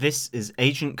This is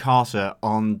Agent Carter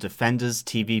on Defenders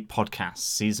TV Podcast,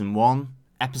 Season 1,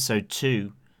 Episode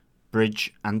 2,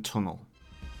 Bridge and Tunnel.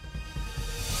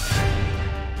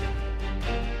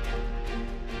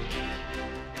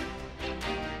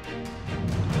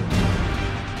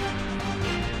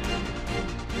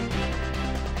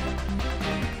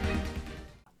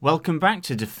 Welcome back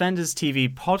to Defenders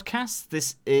TV Podcast.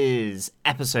 This is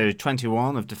Episode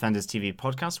 21 of Defenders TV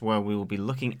Podcast, where we will be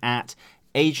looking at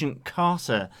Agent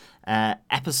Carter,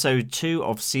 Episode 2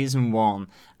 of Season 1,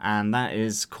 and that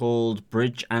is called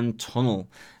Bridge and Tunnel.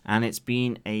 And it's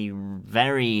been a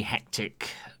very hectic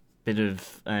bit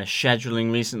of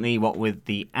scheduling recently, what with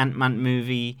the Ant-Man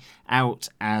movie out,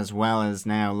 as well as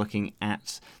now looking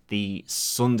at the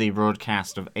Sunday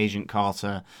broadcast of Agent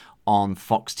Carter on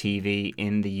Fox TV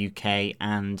in the UK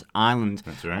and Ireland.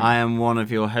 That's right. I am one of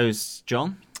your hosts,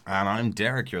 John. And I'm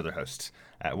Derek, your other host.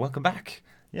 Welcome back.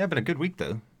 Yeah, been a good week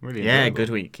though. Really Yeah, enjoyable. good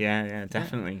week. Yeah,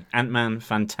 definitely. Yeah. Ant-Man,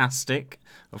 fantastic,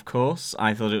 of course.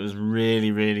 I thought it was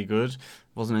really, really good.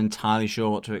 Wasn't entirely sure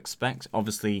what to expect.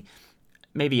 Obviously,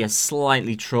 maybe a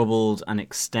slightly troubled and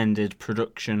extended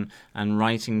production and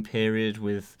writing period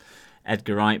with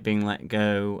Edgar Wright being let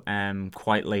go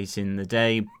quite late in the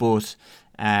day, but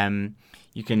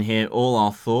you can hear all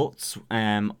our thoughts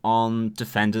on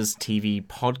Defenders TV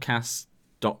Podcast.com/iTunes.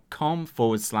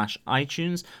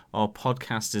 Our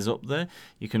podcast is up there.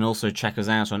 You can also check us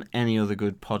out on any other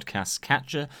good podcast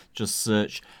catcher. Just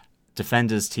search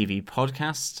Defenders TV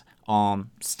Podcast on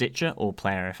Stitcher or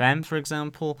Player FM, for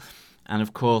example. And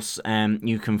of course,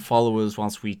 you can follow us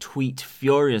whilst we tweet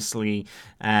furiously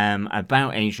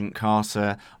about Agent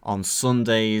Carter on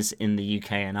Sundays in the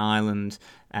UK and Ireland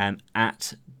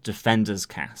at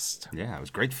DefendersCast. Yeah, it was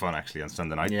great fun actually on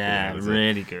Sunday night. Yeah,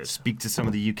 really good. Speak to some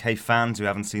of the UK fans who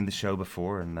haven't seen the show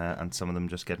before, and some of them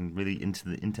just getting really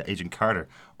into Agent Carter.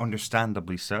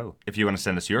 Understandably so. If you want to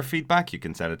send us your feedback, you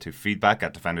can send it to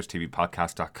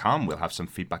feedback@defenderstvpodcast.com. We'll have some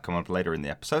feedback come up later in the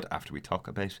episode after we talk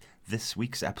about this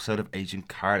week's episode of Agent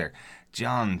Carter.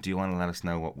 John, do you want to let us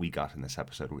know what we got in this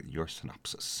episode with your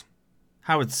synopsis?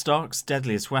 Howard Stark's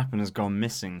deadliest weapon has gone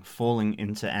missing, falling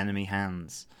into enemy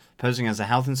hands. Posing as a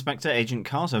health inspector, Agent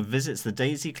Carter visits the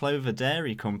Daisy Clover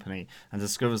Dairy Company and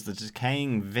discovers the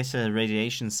decaying Vita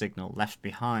radiation signal left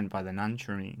behind by the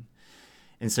Nantramine.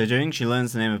 In so doing, she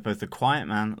learns the name of both the Quiet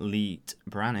Man, Leet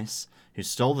Brannis, who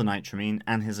stole the nitramine,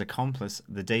 and his accomplice,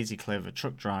 the Daisy Clover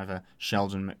truck driver,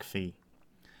 Sheldon McPhee.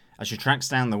 As she tracks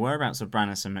down the whereabouts of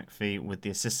Brannis and McPhee with the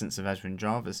assistance of Edwin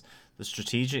Jarvis, the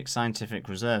Strategic Scientific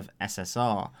Reserve,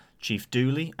 SSR, Chief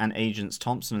Dooley and Agents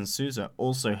Thompson and Sousa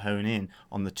also hone in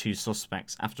on the two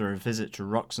suspects after a visit to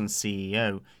Roxxon's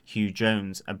CEO, Hugh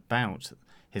Jones, about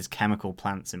his chemical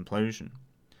plant's implosion.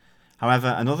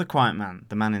 However, another Quiet Man,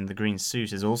 the man in the green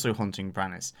suit, is also hunting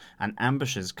Brannis and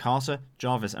ambushes Carter,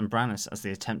 Jarvis and Brannis as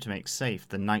they attempt to make safe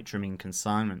the nitramine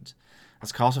consignment.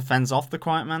 As Carter fends off the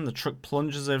Quiet Man, the truck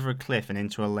plunges over a cliff and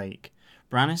into a lake.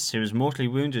 Brannis, who is mortally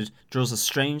wounded, draws a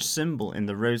strange symbol in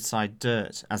the roadside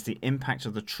dirt as the impact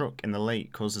of the truck in the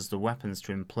lake causes the weapons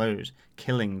to implode,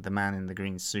 killing the man in the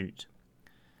green suit.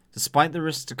 Despite the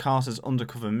risk to Carter's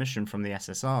undercover mission from the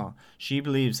SSR, she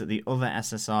believes that the other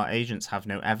SSR agents have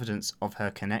no evidence of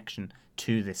her connection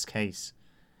to this case.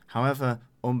 However,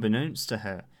 unbeknownst to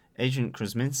her, Agent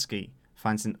Krasminski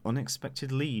finds an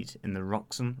unexpected lead in the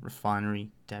Roxxon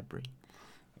refinery debris.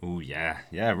 Oh yeah,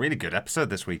 really good episode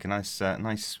this week. A nice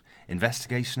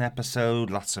investigation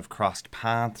episode. Lots of crossed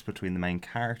paths between the main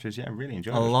characters. Yeah, really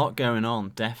enjoyed it. A lot going on,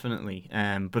 definitely.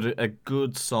 But a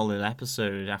good, solid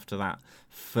episode after that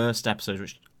first episode,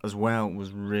 which as well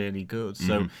was really good.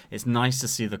 So it's nice to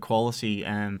see the quality,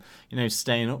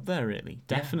 staying up there. Really,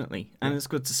 definitely, and it's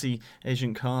good to see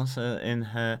Agent Carter in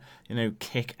her,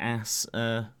 kick-ass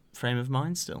frame of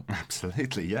mind still.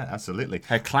 Absolutely, yeah, absolutely.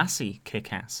 Her classy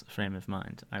kick-ass frame of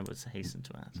mind, I would hasten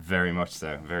to add. Very much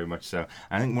so, very much so.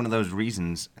 I think one of those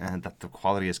reasons that the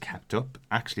quality is kept up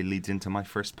actually leads into my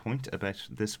first point about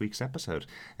this week's episode.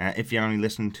 If you're only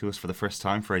listening to us for the first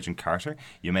time for Agent Carter,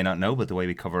 you may not know, but the way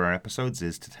we cover our episodes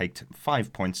is to take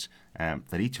 5 points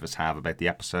that each of us have about the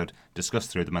episode, discuss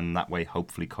through them, and that way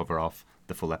hopefully cover off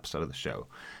the full episode of the show.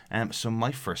 So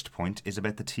my first point is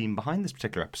about the team behind this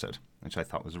particular episode, which I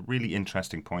thought was a really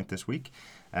interesting point this week.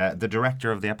 The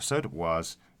director of the episode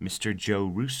was Mr. Joe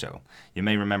Russo. You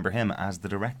may remember him as the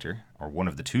director, or one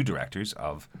of the two directors,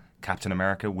 of Captain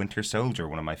America Winter Soldier,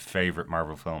 one of my favourite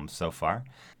Marvel films so far.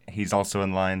 He's also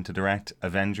in line to direct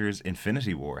Avengers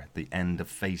Infinity War, the end of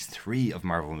Phase 3 of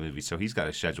Marvel movies, so he's got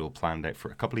a schedule planned out for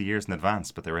a couple of years in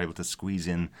advance, but they were able to squeeze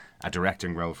in a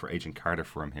directing role for Agent Carter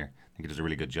for him here. I think he does a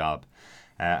really good job.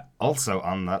 Also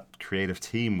on that creative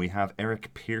team, we have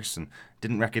Eric Pearson.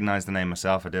 Didn't recognise the name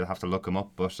myself. I did have to look him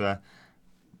up, but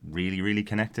really, really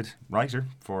connected writer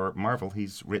for Marvel.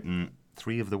 He's written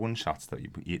 3 of the one-shots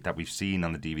that we've seen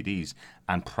on the DVDs,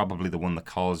 and probably the one that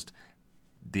caused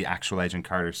the actual Agent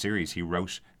Carter series. He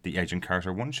wrote the Agent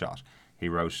Carter one-shot. He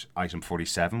wrote Item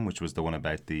 47, which was the one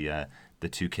about the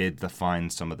 2 kids that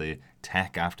find some of the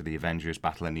tech after the Avengers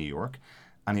battle in New York.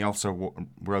 And he also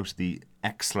wrote the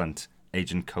excellent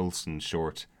Agent Coulson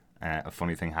short, A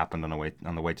Funny Thing Happened on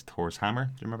the way to Thor's Hammer.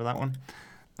 Do you remember that one?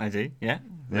 I do, yeah.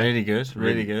 Really good,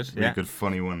 really good. Really yeah. good,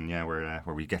 funny one, yeah, where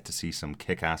we get to see some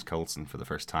kick-ass Coulson for the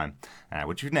first time,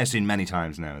 which we've now seen many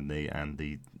times now in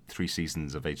the 3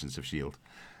 seasons of Agents of S.H.I.E.L.D.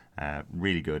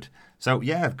 Really good. So,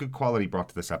 yeah, good quality brought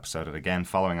to this episode. And again,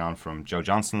 following on from Joe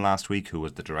Johnston last week, who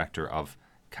was the director of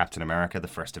Captain America, the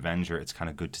First Avenger, it's kind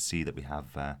of good to see that we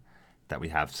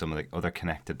have some of the other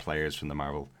connected players from the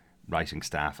Marvel writing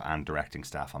staff and directing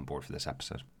staff on board for this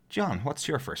episode. John, what's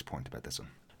your first point about this one?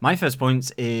 My first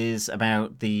point is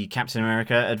about the Captain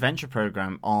America Adventure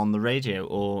Program on the radio,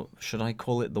 or should I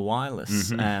call it the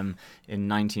wireless, in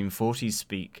 1940s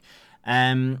speak.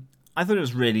 I thought it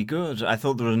was really good. I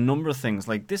thought there were a number of things,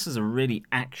 like this is a really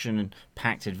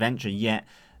action-packed adventure, yet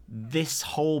this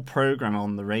whole program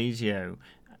on the radio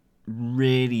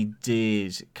really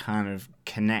did kind of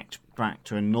connect back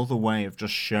to another way of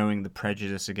just showing the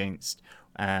prejudice against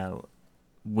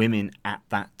women at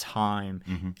that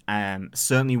time.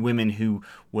 Certainly women who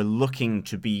were looking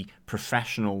to be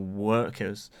professional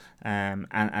workers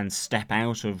and step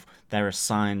out of their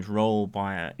assigned role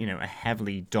by a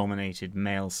heavily dominated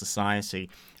male society.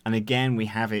 And again, we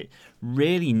have it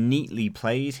really neatly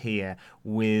played here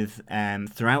with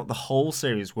throughout the whole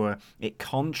series, where it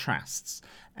contrasts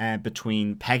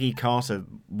between Peggy Carter,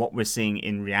 what we're seeing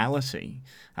in reality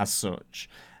as such,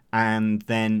 and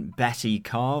then Betty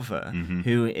Carver,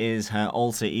 who is her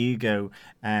alter ego,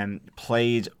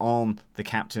 played on the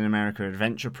Captain America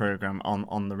Adventure Program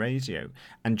on the radio.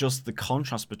 And just the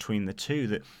contrast between the two,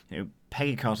 that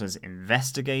Peggy Carter's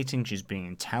investigating, she's being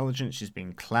intelligent, she's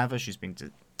being clever, she's being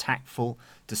tactful,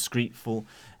 discreetful,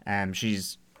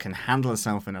 she's can handle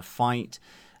herself in a fight.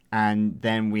 And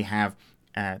then we have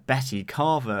Betty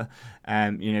Carver,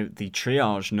 the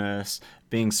triage nurse,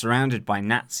 being surrounded by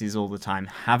Nazis all the time,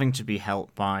 having to be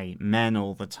helped by men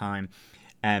all the time,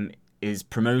 is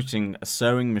promoting a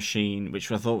sewing machine,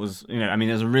 which I thought was,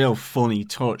 there's a real funny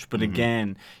touch, but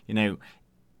again,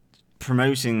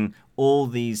 promoting all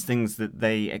these things that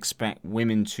they expect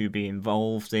women to be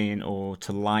involved in or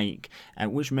to like,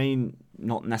 which may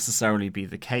not necessarily be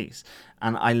the case.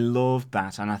 And I loved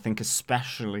that, and I think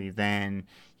especially then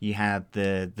you had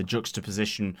the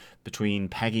juxtaposition between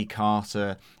Peggy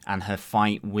Carter and her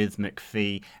fight with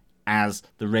McPhee as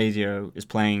the radio is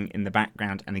playing in the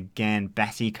background, and again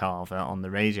Betty Carver on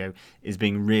the radio is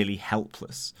being really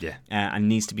helpless and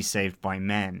needs to be saved by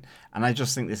men. And I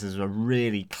just think this is a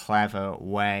really clever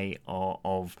way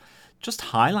of just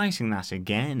highlighting that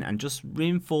again and just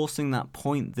reinforcing that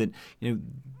point that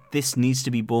this needs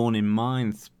to be borne in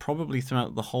mind probably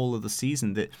throughout the whole of the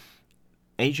season, that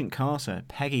Agent Carter,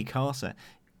 Peggy Carter,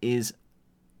 is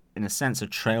in a sense a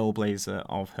trailblazer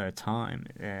of her time.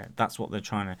 That's what they're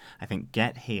trying to, I think,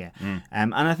 get here.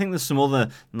 And I think there's some other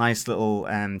nice little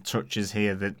touches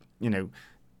here that,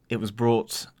 it was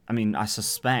brought. I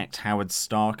suspect Howard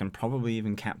Stark and probably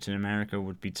even Captain America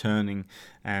would be turning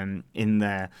in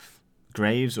their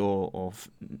graves or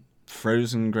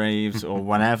frozen graves or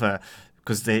whatever,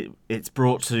 because it's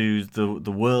brought to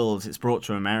the world, it's brought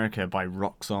to America by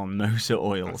Roxxon motor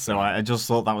oil. So I just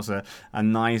thought that was a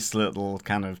nice little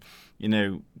kind of,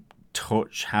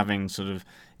 touch, having sort of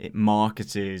it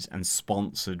marketed and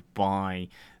sponsored by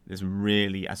this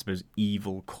really, I suppose,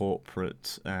 evil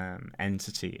corporate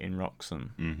entity in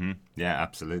Roxxon. Yeah,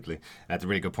 absolutely. That's a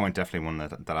really good point. Definitely one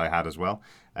that I had as well.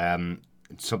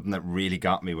 Something that really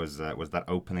got me was that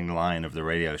opening line of the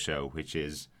radio show, which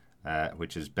is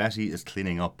Betty is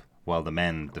cleaning up while the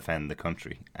men defend the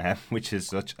country, which is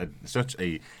such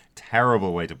a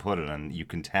terrible way to put it, and you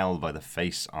can tell by the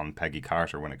face on Peggy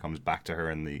Carter when it comes back to her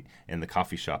in the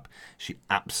coffee shop. She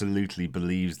absolutely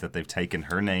believes that they've taken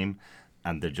her name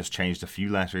and they've just changed a few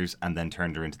letters and then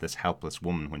turned her into this helpless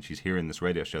woman when she's hearing this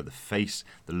radio show. The face,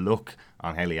 the look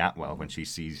on Haley Atwell when she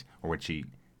sees, or when she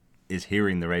is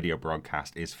hearing the radio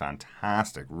broadcast, is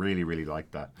fantastic. Really, really like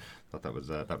that. Thought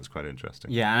that was quite interesting.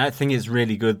 Yeah, and I think it's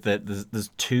really good that there's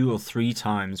 2 or 3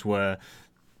 times where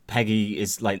Peggy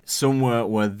is like somewhere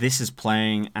where this is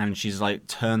playing and she's like,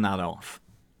 turn that off.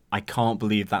 I can't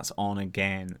believe that's on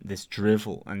again, this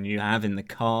drivel. And you have in the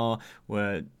car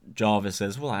where Jarvis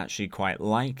says, well, I actually quite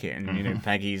like it. And,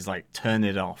 Peggy's like, turn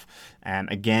it off.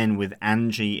 Again, with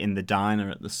Angie in the diner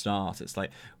at the start, it's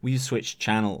like, we switched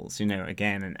channels,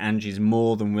 again. And Angie's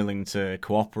more than willing to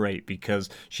cooperate because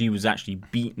she was actually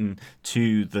beaten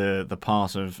to the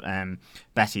part of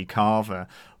Betty Carver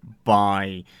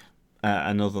by...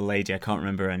 another lady, I can't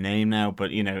remember her name now,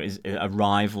 but is a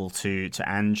rival to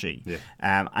Angie. Yeah.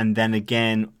 And then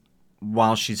again,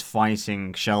 while she's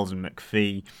fighting Sheldon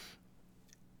McPhee,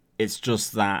 it's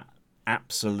just that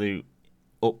absolute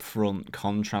upfront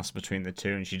contrast between the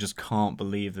two, and she just can't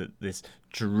believe that this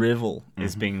drivel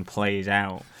is being played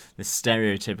out. This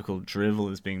stereotypical drivel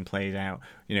is being played out.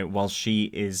 While she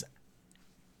is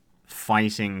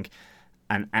fighting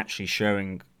and actually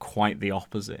showing quite the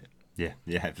opposite. Yeah,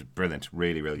 it was brilliant.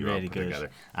 Really, really well put good.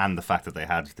 together. And the fact that they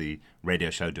had the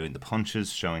radio show doing the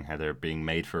punches, showing how they're being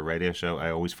made for a radio show. I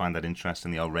always find that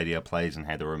interesting, the old radio plays and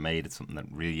how they were made. It's something that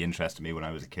really interested me when I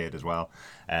was a kid as well.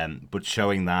 But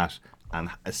showing that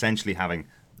and essentially having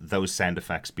those sound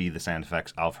effects be the sound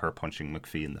effects of her punching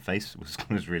McPhee in the face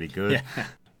was really good. Yeah.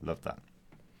 Loved that.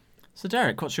 So,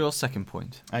 Derek, what's your second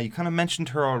point? You kind of mentioned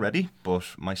her already, but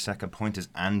my second point is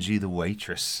Angie the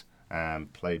waitress.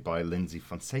 Played by Lindsay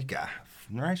Fonseca.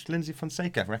 Right, Lindsay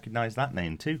Fonseca. Recognise that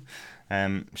name too.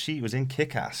 She was in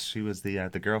Kick-Ass. She was the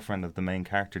girlfriend of the main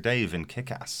character Dave in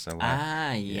Kick-Ass. So,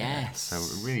 yes. Yeah, so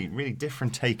a really, really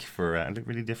different take for a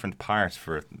really different part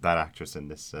for that actress in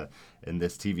this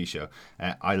TV show.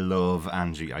 I love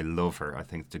Angie. I love her. I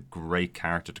think it's a great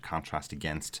character to contrast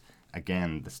against,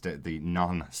 again, the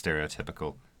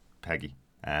non-stereotypical Peggy.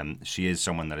 She is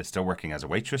someone that is still working as a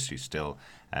waitress. She's still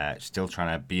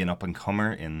trying to be an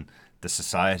up-and-comer in the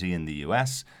society in the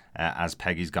US as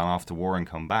Peggy's gone off to war and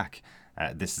come back.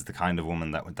 This is the kind of woman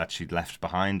that she'd left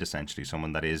behind, essentially.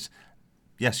 Someone that is,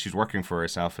 yes, she's working for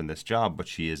herself in this job, but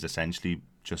she is essentially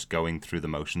just going through the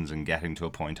motions and getting to a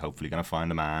point, hopefully going to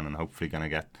find a man and hopefully going to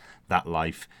get that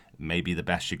life. Maybe the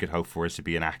best she could hope for is to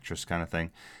be an actress kind of thing.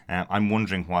 I'm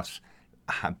wondering what...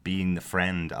 being the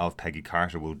friend of Peggy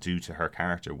Carter will do to her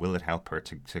character. Will it help her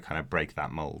to kind of break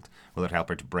that mold? Will it help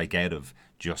her to break out of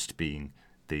just being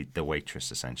the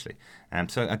waitress, essentially?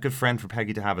 So a good friend for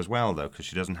Peggy to have as well, though, because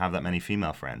she doesn't have that many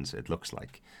female friends, it looks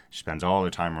like. She spends all her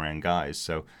time around guys,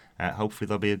 so hopefully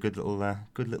there'll be a good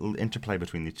little interplay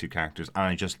between these two characters. And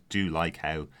I just do like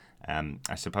how,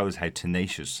 I suppose, how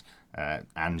tenacious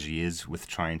Angie is with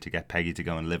trying to get Peggy to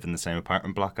go and live in the same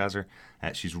apartment block as her.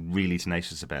 She's really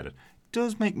tenacious about it.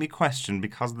 Does make me question,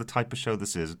 because of the type of show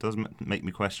this is, it does make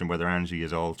me question whether Angie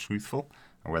is all truthful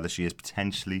or whether she is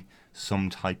potentially some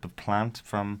type of plant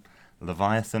from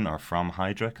Leviathan or from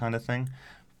Hydra kind of thing.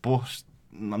 But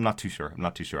I'm not too sure.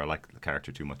 I like the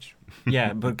character too much.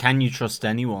 Yeah, but can you trust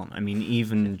anyone? I mean,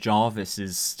 even Jarvis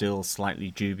is still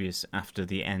slightly dubious after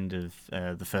the end of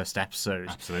the first episode.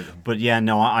 Absolutely. But yeah,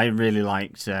 no, I really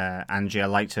liked Angie. I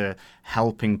liked her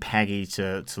helping Peggy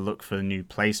to look for a new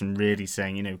place and really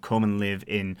saying, come and live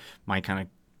in my kind of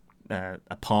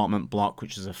apartment block,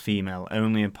 which is a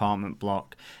female-only apartment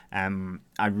block.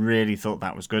 I really thought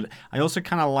that was good. I also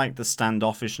kind of like the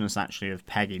standoffishness, actually, of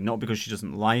Peggy, not because she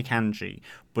doesn't like Angie,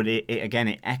 but it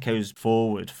echoes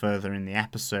forward further in the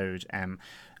episode,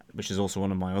 which is also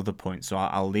one of my other points, so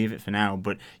I'll leave it for now.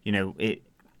 But,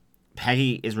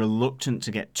 Peggy is reluctant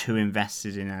to get too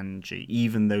invested in Angie,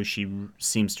 even though she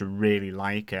seems to really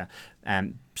like her,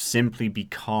 simply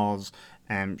because...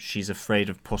 she's afraid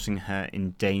of putting her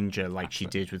in danger like she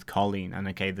did with Colleen. And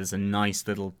there's a nice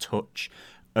little touch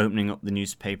opening up the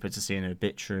newspaper to see an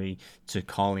obituary to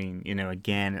Colleen.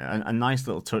 Again, a nice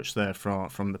little touch there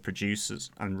from the producers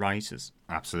and writers.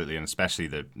 Absolutely, and especially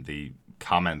the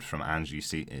comment from Angie,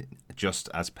 just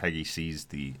as Peggy sees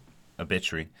the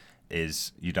obituary,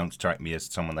 is, you don't strike me as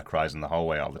someone that cries in the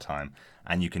hallway all the time.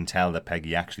 And you can tell that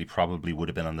Peggy actually probably would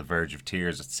have been on the verge of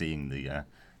tears at seeing the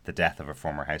death of her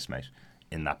former housemate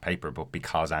in that paper, but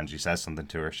because Angie says something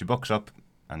to her, she bucks up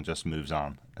and just moves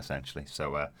on, essentially.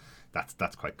 So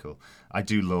that's quite cool. I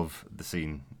do love the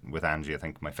scene with Angie. I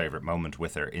think my favourite moment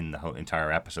with her in the whole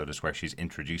entire episode is where she's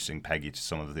introducing Peggy to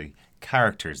some of the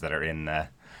characters that are in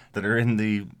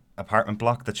the apartment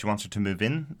block that she wants her to move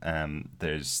in.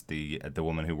 There's the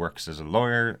woman who works as a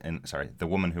lawyer, the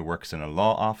woman who works in a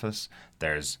law office.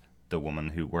 There's the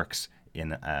woman who works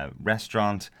in a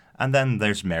restaurant. And then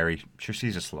there's Mary. Sure,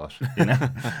 she's a slut,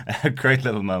 A great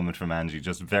little moment from Angie,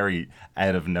 just very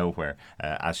out of nowhere,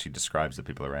 as she describes the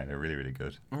people around her. Really, really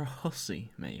good. Or a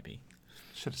hussy, maybe.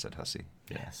 Should have said hussy.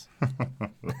 Yes.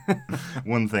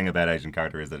 One thing about Agent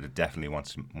Carter is that it definitely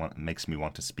makes me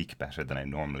want to speak better than I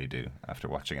normally do after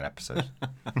watching an episode.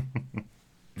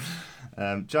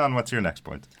 John, what's your next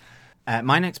point?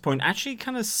 My next point actually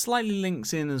kind of slightly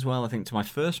links in as well, I think, to my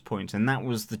first point, and that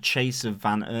was the chase of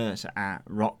Van Ert at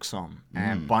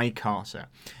Roxxon by Carter.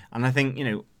 And I think,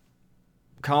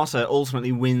 Carter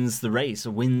ultimately wins the race,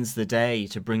 wins the day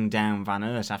to bring down Van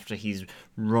Ert after he's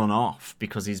run off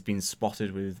because he's been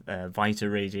spotted with Vita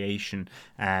radiation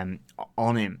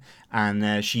on him.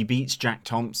 And she beats Jack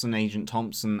Thompson, Agent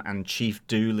Thompson, and Chief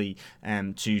Dooley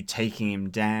to taking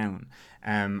him down.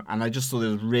 And I just thought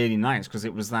it was really nice because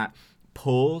it was that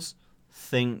pause,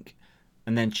 think,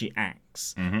 and then she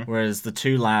acts. Whereas the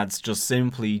two lads just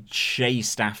simply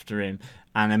chased after him.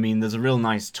 And I mean, there's a real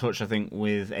nice touch, I think,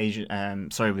 with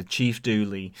with Chief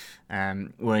Dooley,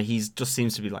 where he just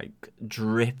seems to be like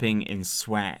dripping in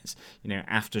sweat,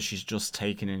 after she's just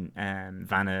taken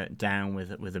Vanna down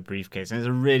with a briefcase. And it's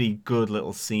a really good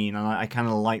little scene, and I kind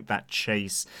of like that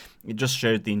chase. It just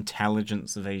showed the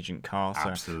intelligence of Agent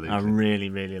Carter. Absolutely, I really,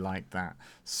 really liked that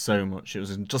so much. It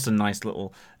was just a nice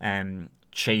little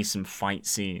chase and fight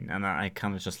scene, and I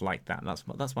kind of just like that.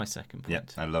 That's my second point.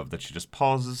 Yeah, I love that she just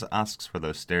pauses, asks where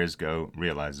those stairs go,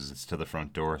 realizes it's to the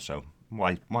front door, so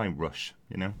why rush,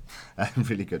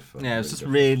 Really good fun. Yeah, it was just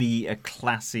really a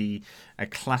classy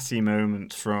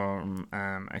moment from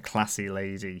a classy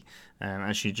lady,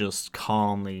 as she just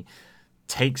calmly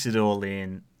takes it all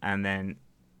in and then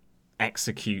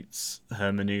executes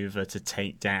her maneuver to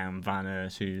take down Van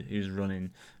Ert, who's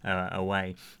running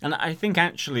away. And I think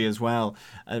actually as well,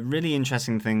 a really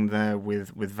interesting thing there with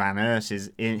Van Ert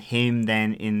is him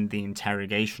then in the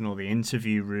interrogation or the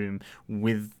interview room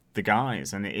with the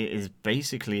guys, and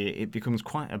it becomes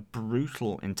quite a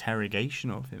brutal interrogation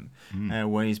of him,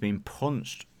 where he's being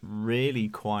punched really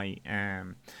quite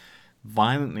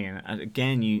violently. And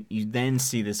again, you then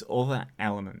see this other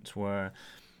element where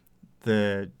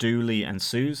the Dooley and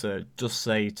Sousa just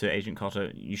say to Agent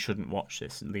Carter, you shouldn't watch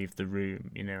this and leave the room,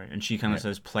 and she kind of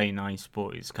says, play nice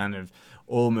boys, kind of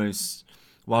almost,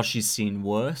 while she's seen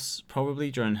worse probably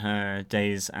during her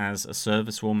days as a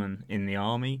servicewoman in the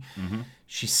army,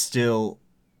 she still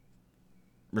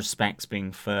respects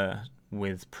being fair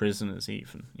with prisoners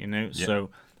even, so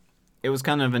it was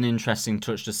kind of an interesting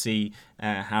touch to see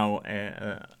how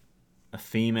a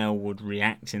female would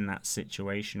react in that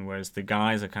situation, whereas the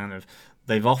guys are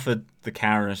they've offered the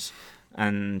carrot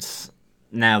and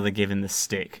now they're giving the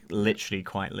stick,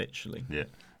 quite literally.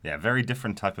 Yeah, very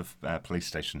different type of police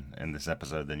station in this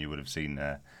episode than you would have seen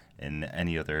in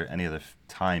any other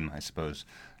time, I suppose.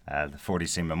 The 40s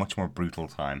seem a much more brutal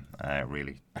time,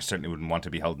 really. I certainly wouldn't want to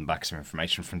be holding back some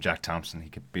information from Jack Thompson. He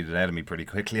could beat it out of me pretty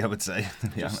quickly, I would say, to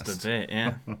be honest. Just a bit,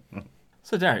 yeah.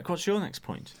 So, Derek, what's your next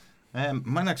point?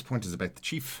 My next point is about the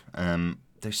chief.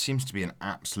 There seems to be an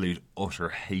absolute, utter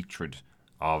hatred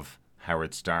of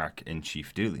Howard Stark in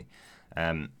Chief Dooley.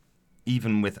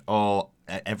 Even with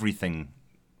everything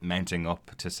mounting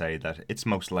up to say that it's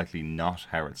most likely not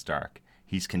Howard Stark,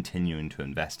 he's continuing to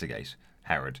investigate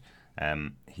Howard.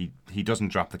 He doesn't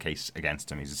drop the case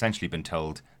against him. He's essentially been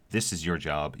told, this is your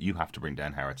job, you have to bring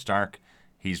down Howard Stark.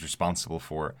 He's responsible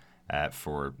for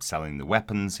selling the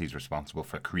weapons. He's responsible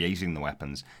for creating the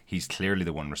weapons. He's clearly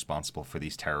the one responsible for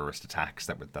these terrorist attacks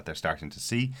that they're starting to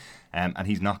see, and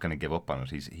he's not going to give up on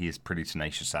it. He is pretty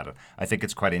tenacious at it. I think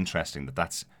it's quite interesting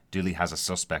that Dooley has a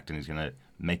suspect and he's going to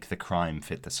make the crime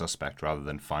fit the suspect rather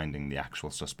than finding the actual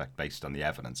suspect based on the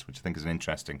evidence, which I think is an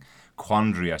interesting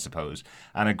quandary, I suppose,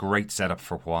 and a great setup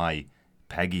for why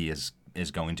Peggy is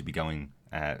going to be going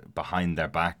behind their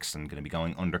backs and going to be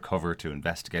going undercover to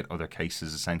investigate other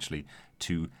cases, essentially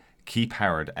to keep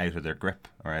Howard out of their grip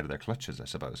or out of their clutches, I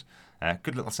suppose.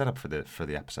 Good little setup for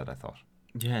the episode, I thought.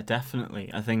 Yeah, definitely.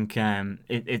 I think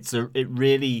it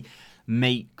really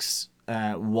makes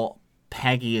what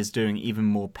Peggy is doing even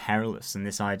more perilous, and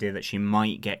this idea that she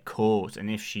might get caught, and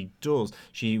if she does,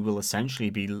 she will essentially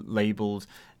be labelled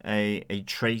a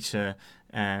traitor.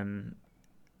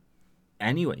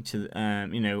 Anyway,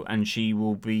 and she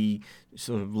will be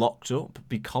sort of locked up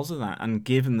because of that. And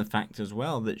given the fact as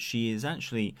well that she is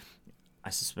actually, I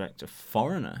suspect, a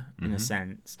foreigner in a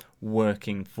sense,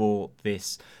 working for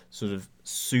this sort of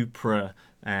supra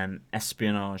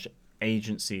espionage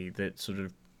agency that sort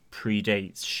of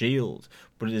predates S.H.I.E.L.D.,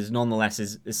 but it is nonetheless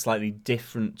is slightly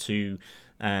different to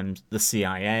the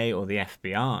CIA or the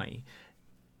FBI.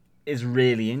 Is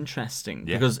really interesting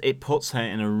because it puts her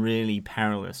in a really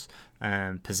perilous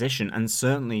position, and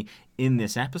certainly in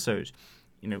this episode,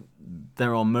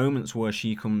 there are moments where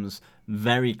she comes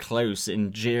very close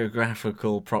in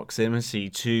geographical proximity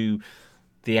to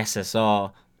the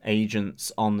SSR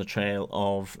agents on the trail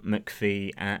of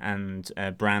McPhee and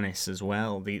Brannis as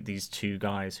well. These two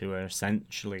guys who are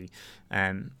essentially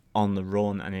on the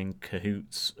run and in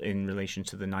cahoots in relation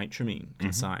to the nitramine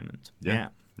consignment. Yeah,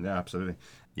 absolutely.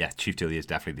 Yeah, Chief Dilly is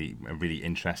definitely a really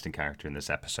interesting character in this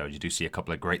episode. You do see a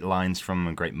couple of great lines from him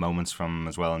and great moments from him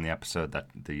as well in the episode. That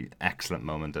the excellent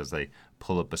moment as they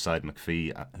pull up beside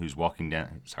McPhee, who's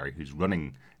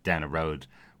running down a road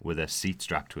with a seat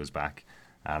strapped to his back,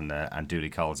 and Dooley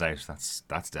calls out,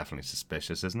 "That's definitely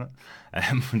suspicious, isn't it?"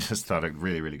 Just thought a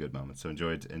really, really good moment. So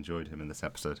enjoyed him in this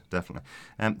episode, definitely.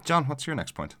 John, what's your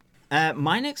next point?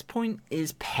 My next point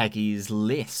is Peggy's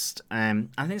list. I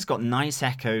think it's got nice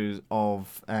echoes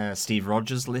of Steve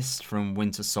Rogers' list from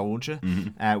Winter Soldier,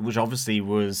 which obviously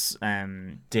was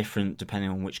different depending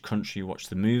on which country you watched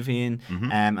the movie in.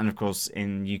 And of course,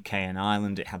 in UK and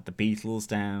Ireland, it had the Beatles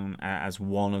down as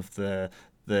one of the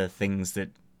things that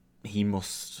he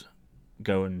must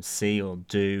go and see or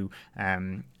do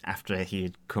after he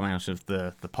had come out of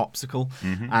the popsicle.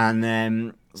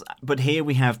 And but here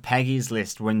we have Peggy's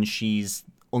list when she's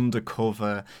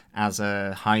undercover as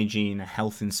a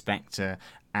health inspector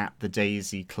at the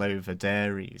Daisy Clover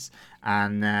Dairies,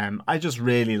 and I just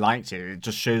really liked it. It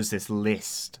just shows this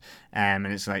list, and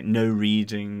it's like no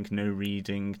reading,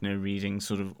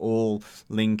 sort of all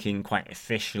linking quite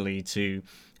officially to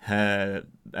her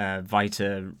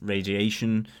Vita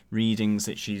radiation readings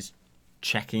that she's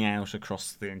checking out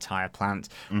across the entire plant.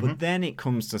 But then it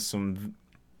comes to some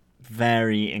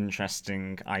very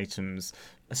interesting items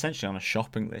essentially on a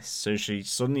shopping list. So she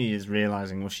suddenly is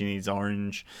realizing, well, she needs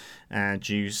orange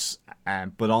juice,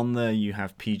 but on there you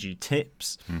have PG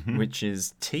Tips, which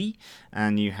is tea,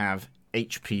 and you have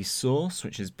HP sauce,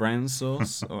 which is brown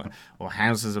sauce, or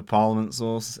Houses of Parliament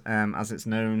sauce, as it's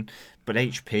known, but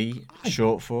HP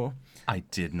short for. I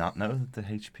did not know that the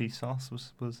HP sauce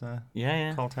was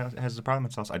yeah called Houses of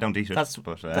Parliament sauce. I don't eat it.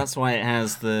 That's why it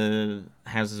has the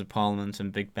Houses of Parliament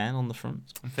and Big Ben on the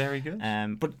front. Very good.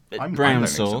 But I'm brown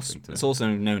sauce. It's also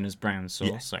known as brown sauce.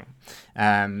 Yeah. So,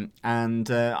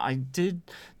 I did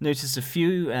notice a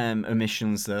few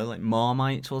omissions there, like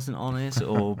Marmite wasn't on it,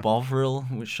 or Bovril,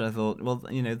 which I thought, well,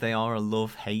 they are a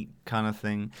love-hate kind of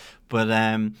thing. But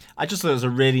I just thought it was a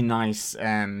really nice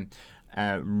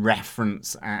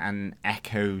reference and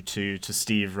echo to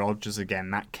Steve Rogers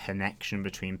again. That connection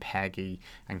between Peggy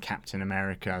and Captain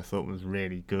America I thought was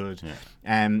really good. Yeah.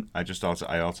 It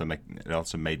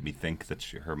also made me think that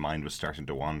her mind was starting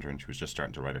to wander and she was just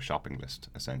starting to write a shopping list,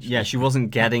 essentially. Yeah, she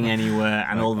wasn't getting anywhere,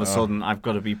 and all of a sudden I've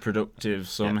got to be productive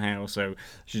somehow. Yeah. So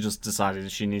she just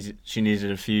decided she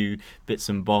needed a few bits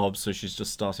and bobs, so she's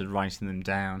just started writing them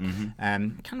down.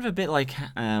 Kind of a bit like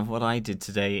what I did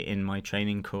today in my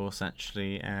training course, actually.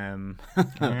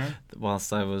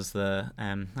 Whilst I was there,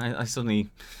 I suddenly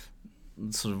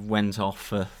sort of went off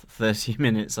for 30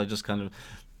 minutes. I just kind of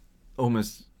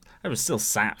I was still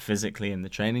sat physically in the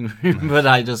training room, but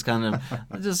I just kind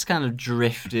of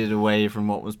drifted away from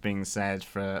what was being said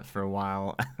for a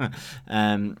while.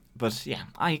 But yeah,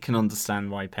 I can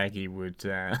understand why Peggy would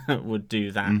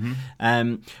do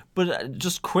that. But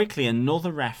just quickly,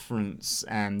 another reference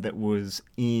that was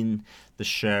in the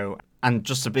show. And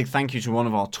just a big thank you to one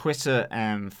of our Twitter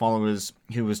followers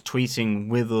who was tweeting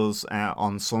with us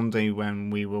on Sunday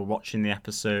when we were watching the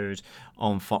episode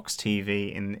on Fox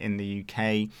TV in the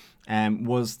UK,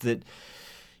 was that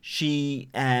she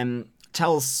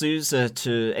tells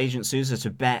Agent Sousa to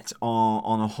bet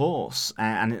on a horse,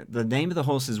 and the name of the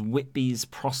horse is Whitby's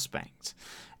Prospect.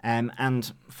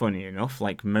 And funny enough,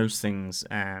 like most things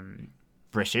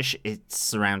British, it's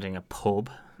surrounding a pub.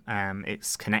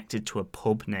 It's connected to a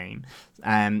pub name,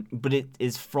 but it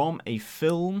is from a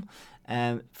film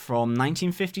from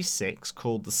 1956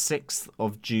 called The 6th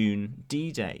of June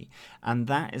D-Day, and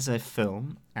that is a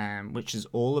film which is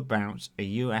all about a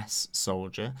US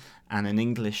soldier and an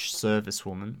English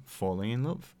servicewoman falling in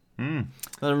love.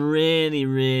 A really,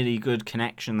 really good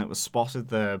connection that was spotted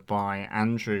there by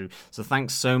Andrew. So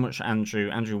thanks so much,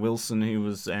 Andrew Wilson, who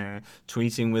was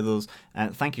tweeting with us.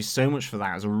 Thank you so much for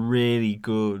that. It was a really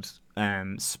good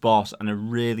spot and a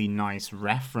really nice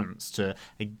reference to,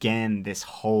 again, this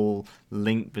whole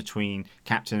link between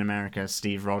Captain America,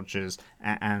 Steve Rogers,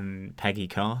 and Peggy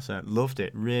Carter. Loved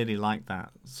it. Really liked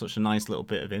that. Such a nice little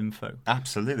bit of info.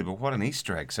 Absolutely, but what an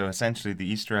Easter egg. So essentially the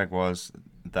Easter egg was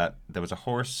that there was a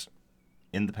horse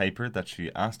in the paper that she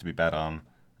asked to be bet on,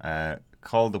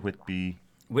 called the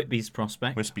Whitby's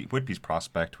Prospect. Whitby's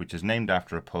Prospect, which is named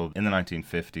after a pub in the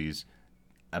 1950s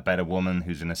about a woman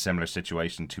who's in a similar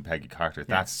situation to Peggy Carter.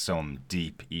 Yeah. That's some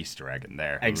deep Easter egg in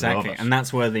there. Exactly, and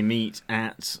that's where they meet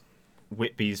at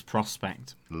Whitby's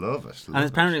Prospect. Love it. And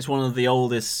apparently it's one of the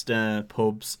oldest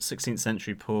pubs, 16th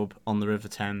century pub on the River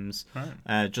Thames,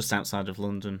 just outside of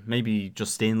London. Maybe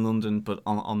just in London, but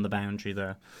on the boundary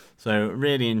there. So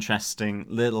really interesting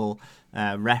little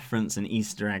reference and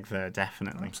Easter egg there,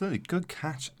 definitely. Absolutely. Good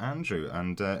catch, Andrew.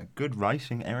 And good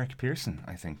writing, Eric Pearson,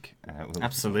 I think.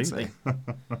 Absolutely.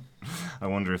 I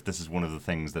wonder if this is one of the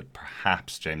things that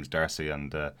perhaps James Darcy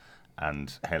and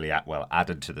Haley Atwell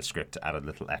added to the script to add a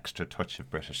little extra touch of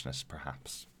Britishness,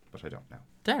 perhaps. But I don't know.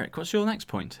 Derek, what's your next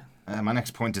point? My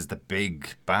next point is the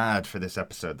big bad for this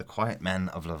episode, the Quiet Men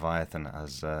of Leviathan,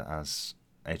 as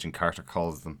Agent Carter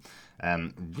calls them.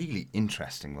 Really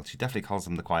interesting. Well, she definitely calls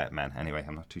them the Quiet Men. Anyway,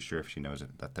 I'm not too sure if she knows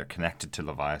it, that they're connected to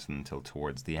Leviathan until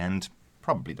towards the end.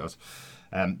 Probably does.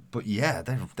 But yeah,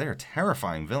 they're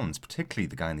terrifying villains, particularly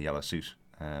the guy in the yellow suit.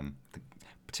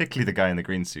 Particularly the guy in the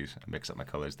green suit. I mix up my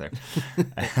colours there.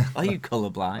 Are you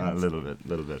colourblind? A little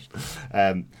bit.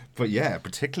 But yeah,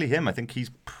 particularly him. I think he's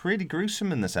pretty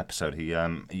gruesome in this episode.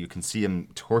 You can see him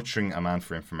torturing a man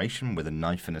for information with a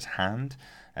knife in his hand,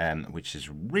 which is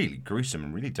really gruesome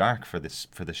and really dark for this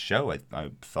show.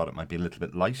 I thought it might be a little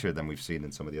bit lighter than we've seen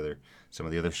in some of the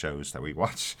other shows that we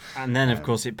watch. And then, of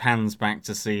course, it pans back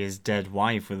to see his dead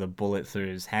wife with a bullet through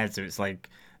his head. So it's like,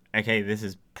 okay, this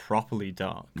is properly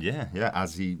dark. Yeah,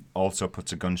 as he also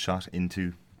puts a gunshot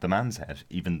into the man's head,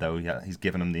 even though he's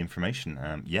given him the information.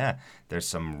 There's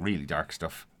some really dark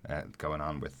stuff going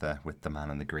on with the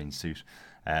man in the green suit.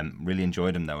 Really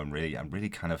enjoyed him, though, and really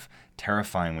kind of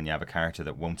terrifying when you have a character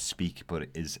that won't speak but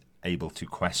is able to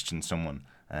question someone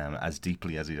as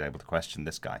deeply as he's able to question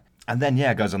this guy. And then,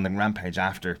 goes on the rampage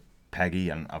after Peggy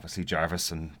and obviously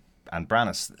Jarvis and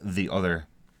Brannis, the other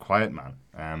quiet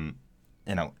man.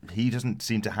 He doesn't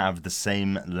seem to have the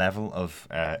same level of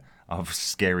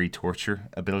scary torture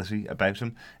ability about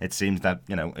him. It seems that,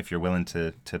 if you're willing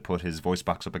to put his voice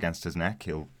box up against his neck,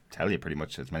 he'll tell you pretty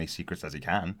much as many secrets as he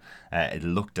can. It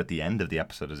looked at the end of the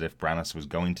episode as if Brannis was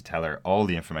going to tell her all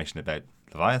the information about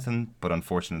Leviathan, but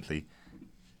unfortunately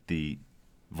the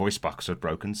voice box was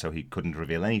broken, so he couldn't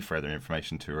reveal any further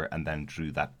information to her, and then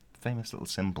drew that famous little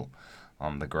symbol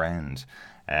on the ground.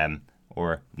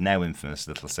 Or now infamous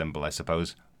little symbol, I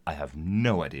suppose. I have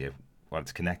no idea what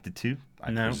it's connected to.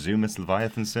 I presume it's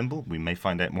Leviathan's symbol. We may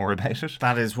find out more about it.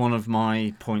 That is one of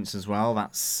my points as well,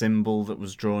 that symbol that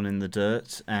was drawn in the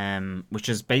dirt, which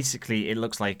is basically, it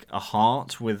looks like a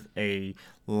heart with a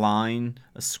line,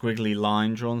 a squiggly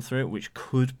line drawn through it, which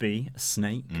could be a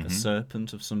snake, a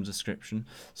serpent of some description.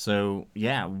 So,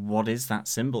 what is that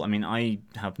symbol? I mean, I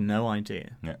have no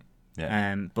idea.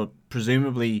 Yeah. But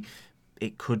presumably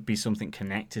it could be something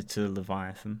connected to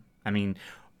Leviathan. I mean,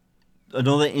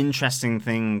 another interesting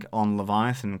thing on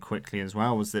Leviathan quickly as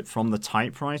well was that from the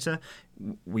typewriter,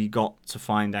 we got to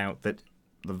find out that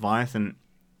Leviathan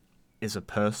is a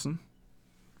person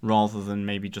rather than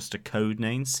maybe just a code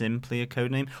name, simply a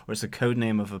code name, or it's a code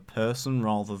name of a person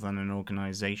rather than an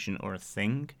organization or a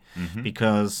thing.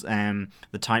 Because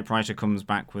the typewriter comes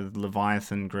back with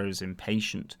Leviathan grows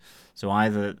impatient. So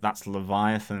either that's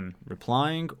Leviathan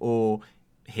replying or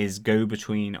his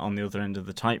go-between on the other end of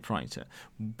the typewriter.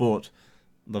 But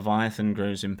Leviathan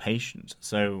grows impatient.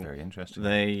 So very interesting.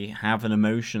 They have an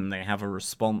emotion, they have a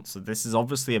response. So this is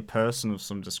obviously a person of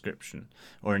some description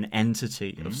or an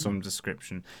entity of some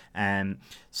description.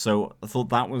 So I thought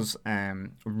that was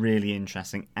really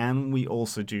interesting. And we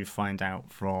also do find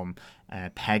out from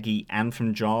Peggy and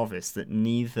from Jarvis that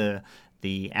neither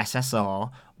the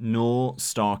SSR nor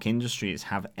Stark Industries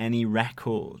have any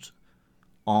record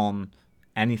on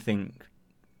anything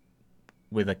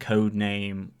with a code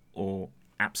name or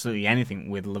absolutely anything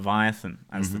with Leviathan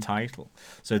as the title.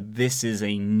 So this is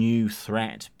a new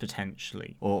threat,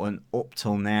 potentially, or an up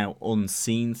till now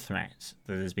unseen threat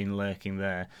that has been lurking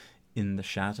there in the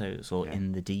shadows or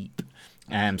in the deep.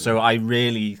 So I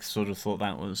really sort of thought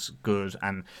that was good,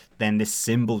 and then this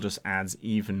symbol just adds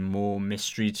even more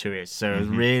mystery to it. So it was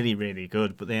really, really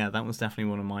good. But that was definitely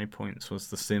one of my points, was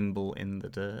the symbol in the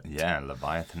dirt. Yeah,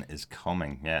 Leviathan is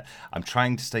coming. Yeah, I'm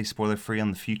trying to stay spoiler free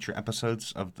on the future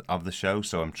episodes of the show,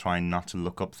 so I'm trying not to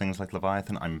look up things like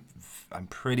Leviathan. I'm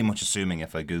pretty much assuming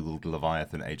if I googled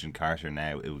Leviathan Agent Carter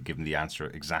now, it would give me the answer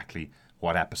exactly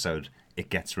what episode it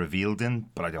gets revealed in,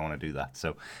 but I don't want to do that.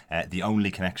 So the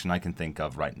only connection I can think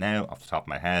of right now off the top of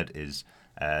my head is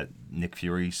Nick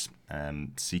Fury's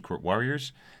Secret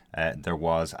Warriors. There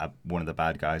was one of the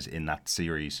bad guys in that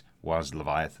series was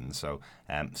Leviathan, so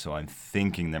I'm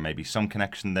thinking there may be some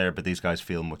connection there, but these guys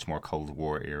feel much more Cold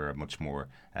War era, much more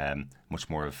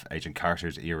of Agent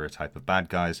Carter's era type of bad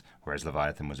guys, whereas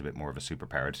Leviathan was a bit more of a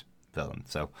superpowered villain.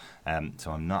 So I'm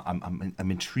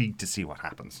intrigued to see what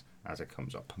happens as it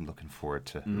comes up. I'm looking forward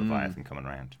to Leviathan coming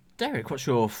around. Derek, what's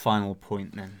your final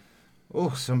point then?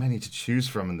 Oh, so many to choose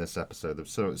from in this episode.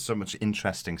 There's so much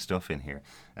interesting stuff in here.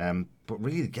 But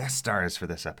really, the guest stars for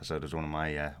this episode is one of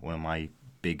my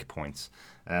big points.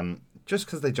 Just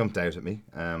because they jumped out at me.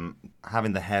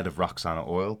 Having the head of Roxana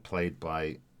Oil, played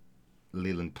by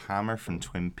Leland Palmer from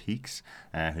Twin Peaks,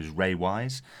 who's Ray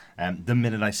Wise. The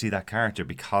minute I see that character,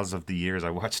 because of the years I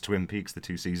watched Twin Peaks, the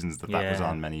 2 seasons that was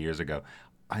on many years ago,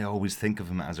 I always think of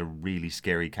him as a really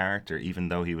scary character, even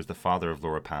though he was the father of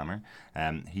Laura Palmer.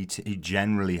 He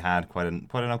generally had quite an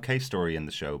okay story in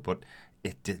the show, but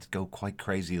it did go quite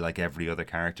crazy like every other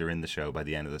character in the show by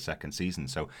the end of the 2nd season.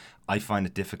 So I find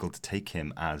it difficult to take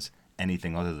him as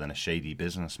anything other than a shady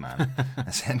businessman,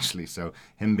 essentially. So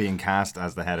him being cast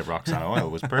as the head of Roxanne Oil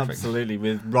was perfect. Absolutely,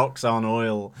 with Roxanne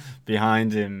Oil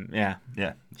behind him. Yeah.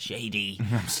 Shady.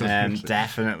 Absolutely.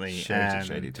 Definitely.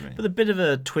 Shady to me. But a bit of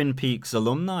a Twin Peaks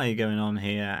alumni going on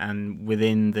here, and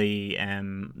within the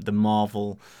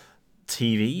Marvel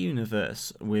TV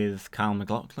universe with Kyle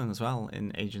MacLachlan as well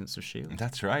in Agents of S.H.I.E.L.D.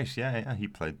 That's right. Yeah. He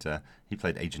played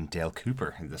Agent Dale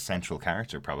Cooper, the central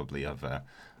character probably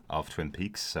of Twin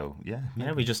Peaks. So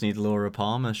yeah, we just need Laura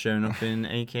Palmer showing up in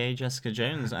AKA Jessica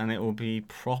Jones, and it will be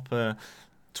proper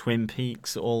Twin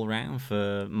Peaks all round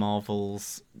for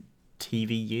Marvel's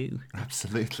TVU.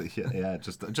 Absolutely, yeah.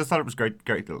 Just thought it was great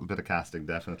little bit of casting,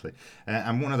 definitely.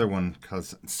 And one other one,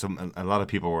 because a lot of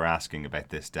people were asking about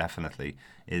this, definitely,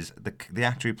 is the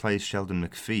actor who plays Sheldon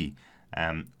McPhee.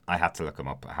 I had to look him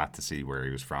up. I had to see where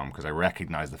he was from because I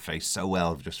recognised the face so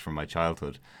well just from my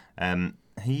childhood.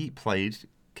 He played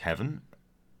Kevin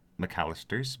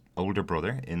McAllister's older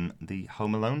brother in the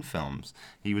Home Alone films.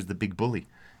 He was the big bully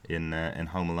in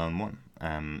Home Alone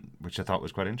 1, which I thought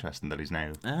was quite interesting, that he's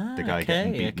now the guy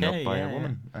getting beaten up by a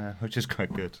woman, which is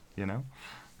quite good,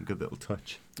 a good little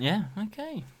touch. Yeah,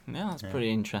 okay. Yeah, that's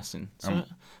pretty interesting. So a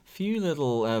few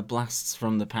little blasts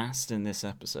from the past in this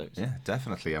episode. Yeah,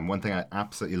 definitely. And one thing I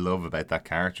absolutely love about that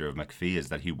character of McPhee is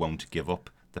that he won't give up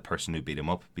the person who beat him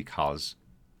up because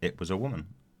it was a woman.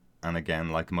 And again,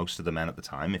 like most of the men at the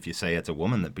time, if you say it's a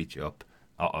woman that beat you up,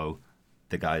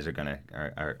 the guys are gonna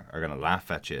laugh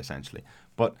at you essentially.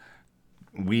 But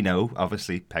we know,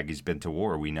 obviously, Peggy's been to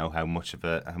war. We know how much of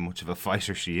a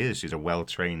fighter she is. She's a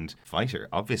well-trained fighter.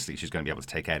 Obviously, she's going to be able to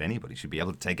take out anybody. She'd be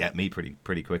able to take out me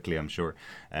pretty quickly, I'm sure.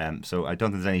 So I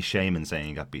don't think there's any shame in saying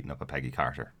he got beaten up by Peggy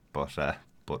Carter. But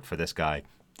for this guy,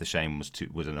 the shame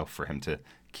was enough for him to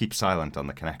keep silent on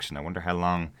the connection. I wonder how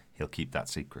long he'll keep that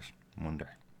secret. I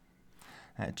wonder.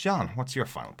 John, what's your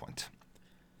final point?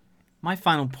 My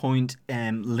final point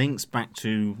links back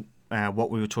to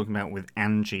what we were talking about with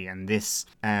Angie and this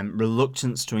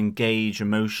reluctance to engage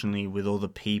emotionally with other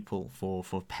people for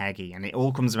Peggy. And it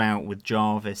all comes about with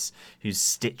Jarvis, who's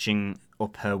stitching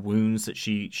up her wounds that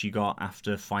she got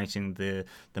after fighting the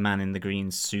man in the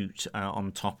green suit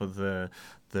on top of the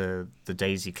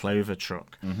Daisy Clover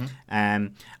truck. Mm-hmm.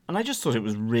 And I just thought it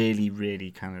was really,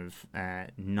 really kind of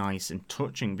nice and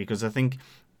touching, because I think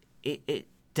it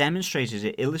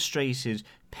illustrated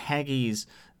Peggy's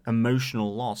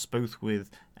emotional loss, both with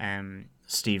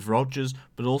Steve Rogers,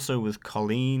 but also with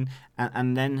Colleen,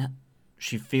 and then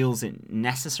she feels it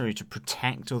necessary to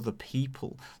protect other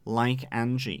people like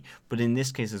Angie, but in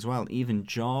this case as well, even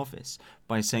Jarvis,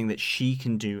 by saying that she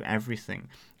can do everything.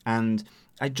 And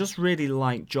I just really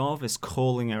like Jarvis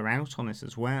calling her out on it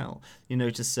as well,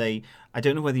 to say, I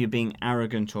don't know whether you're being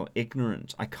arrogant or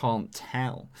ignorant, I can't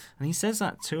tell. And he says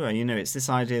that to her, it's this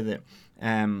idea that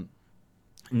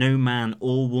no man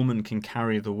or woman can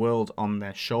carry the world on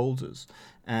their shoulders.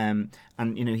 And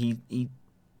he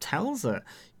tells her,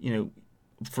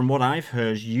 from what I've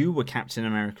heard, you were Captain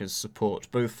America's support,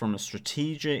 both from a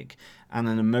strategic and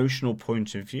an emotional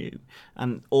point of view.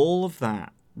 And all of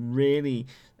that really,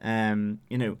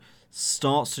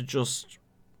 starts to just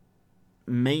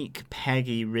make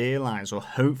Peggy realize, or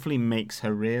hopefully makes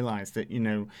her realize, that,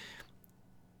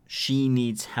 she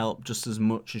needs help just as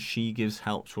much as she gives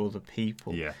help to other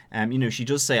people. Yeah. She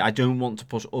does say, I don't want to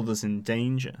put others in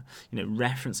danger,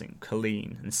 referencing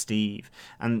Colleen and Steve.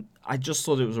 And I just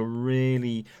thought it was a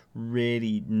really,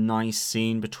 really nice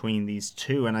scene between these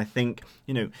two. And I think,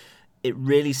 it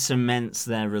really cements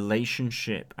their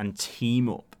relationship and team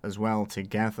up as well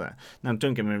together. Now,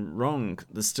 don't get me wrong,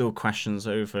 there's still questions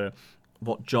over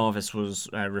what Jarvis was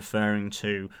referring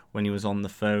to when he was on the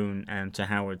phone to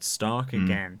Howard Stark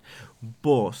again.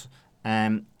 But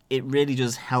it really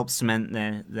does help cement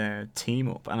their team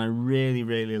up. And I really,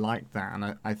 really like that.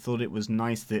 And I thought it was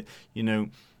nice that,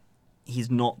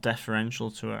 he's not deferential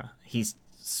to her. He's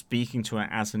speaking to her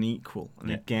as an equal. And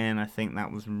Yeah. again, I think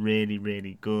that was really,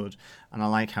 really good. And I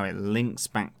like how it links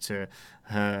back to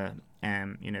her,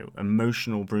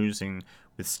 emotional bruising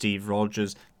with Steve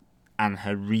Rogers and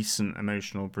her recent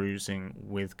emotional bruising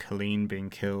with Colleen being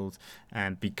killed,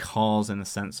 because, in the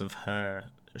sense of her,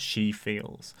 she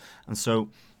feels. And so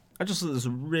I just thought it was a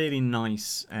really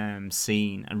nice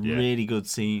scene, a really good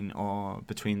scene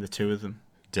between the two of them.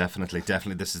 Definitely.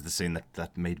 This is the scene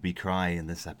that made me cry in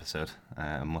this episode.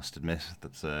 I must admit,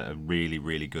 that's a really,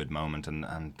 really good moment,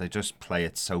 and they just play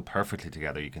it so perfectly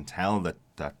together. You can tell that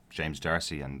James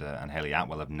Darcy and Hayley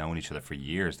Atwell have known each other for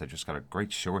years. They've just got a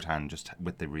great shorthand just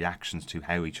with the reactions to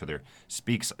how each other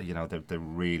speaks. They're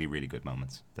really, really good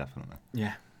moments. Definitely.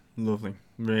 Yeah, lovely.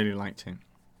 Really liked it.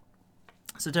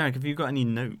 So, Derek, have you got any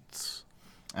notes?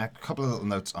 A couple of little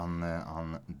notes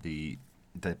on the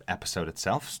episode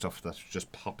itself, stuff that's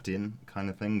just popped in kind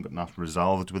of thing, but not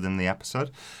resolved within the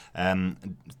episode.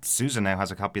 Susan now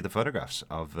has a copy of the photographs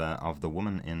of the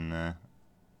woman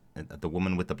the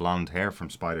woman with the blonde hair from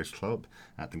Spider's Club.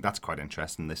 I think that's quite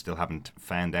interesting. They still haven't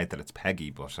found out that it's Peggy,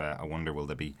 but I wonder will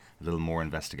there be a little more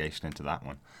investigation into that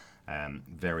one.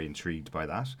 Very intrigued by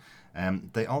that.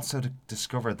 They also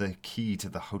discover the key to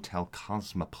the Hotel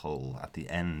Cosmopole at the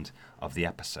end of the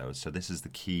episode. So this is the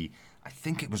key. I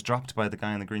think it was dropped by the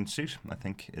guy in the green suit, I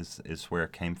think is where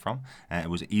it came from. It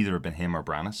was either been him or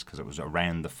Brannis, because it was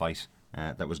around the fight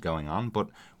that was going on. But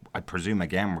I presume,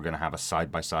 again, we're going to have a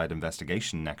side-by-side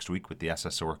investigation next week with the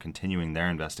SSR continuing their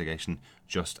investigation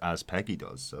just as Peggy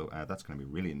does. So that's going to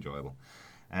be really enjoyable.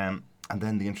 And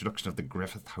then the introduction of the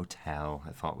Griffith Hotel,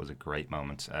 I thought was a great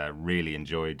moment. Really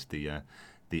enjoyed the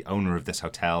owner of this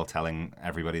hotel telling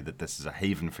everybody that this is a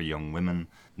haven for young women.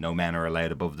 No men are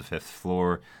allowed above the 5th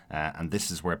floor. And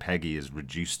this is where Peggy is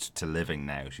reduced to living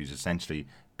now. She's essentially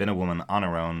been a woman on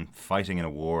her own, fighting in a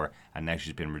war, and now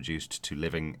she's been reduced to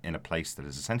living in a place that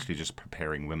is essentially just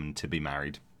preparing women to be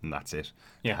married. And that's it.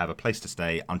 Yeah. To have a place to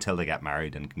stay until they get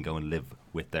married and can go and live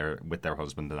with their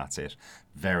husband, and that's it.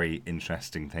 Very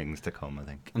interesting things to come, I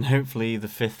think. And hopefully the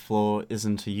 5th floor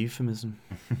isn't a euphemism.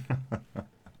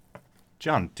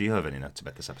 John, do you have any notes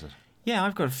about this episode? Yeah,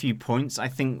 I've got a few points. I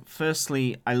think,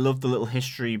 firstly, I love the little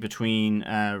history between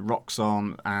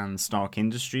Roxxon and Stark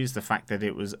Industries. The fact that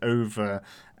it was over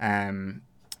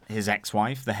his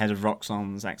ex-wife, the head of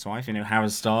Roxxon's ex-wife,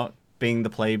 Howard Stark, being the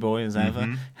playboy as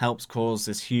ever, helps cause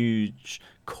this huge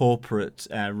corporate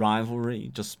rivalry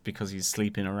just because he's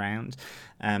sleeping around.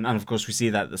 And of course we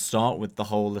see that at the start with the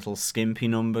whole little skimpy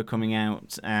number coming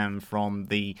out from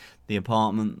the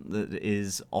apartment that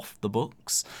is off the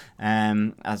books.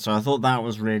 And so I thought that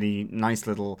was really nice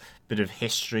little bit of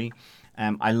history.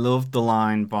 I loved the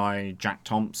line by Jack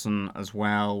Thompson as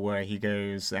well, where he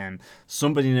goes,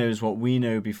 somebody knows what we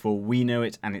know before we know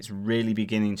it, and it's really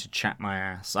beginning to chat my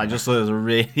ass. I just thought it was a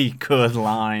really good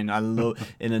line. I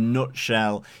love, in a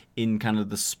nutshell, in kind of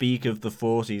the speak of the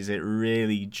 40s, it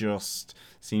really just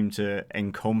seemed to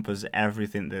encompass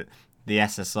everything that the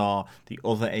SSR, the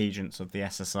other agents of the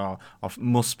SSR,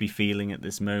 must be feeling at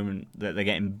this moment, that they're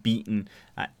getting beaten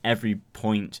at every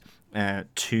point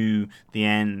to the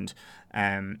end.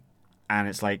 And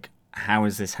it's like, how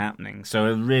is this happening? So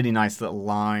a really nice little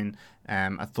line.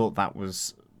 I thought that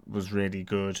was really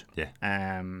good. Yeah.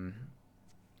 And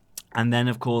then,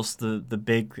 of course, the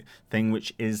big thing,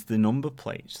 which is the number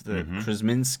plate. That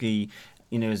Krasinski,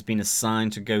 has been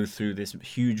assigned to go through this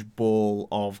huge ball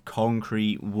of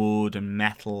concrete, wood, and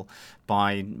metal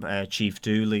by Chief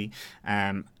Dooley.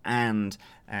 And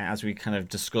as we kind of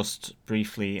discussed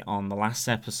briefly on the last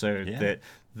episode, that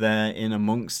there in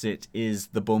amongst it is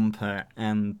the bumper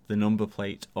and the number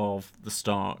plate of the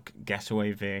Stark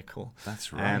getaway vehicle.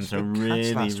 That's right. So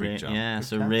really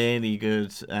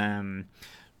good.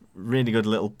 Really good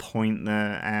little point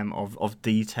there of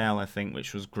detail, I think,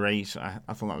 which was great. I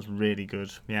thought that was really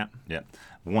good. Yeah. Yeah.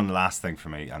 One last thing for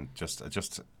me, and just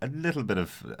a little bit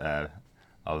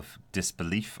of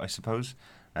disbelief, I suppose.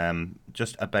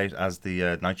 Just about as the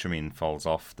nitramine falls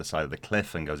off the side of the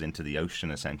cliff and goes into the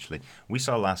ocean, essentially. We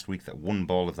saw last week that one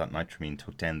ball of that nitramine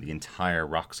took down the entire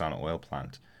Roxxon oil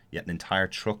plant. Yet an entire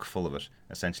truck full of it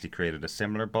essentially created a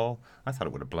similar ball. I thought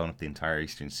it would have blown up the entire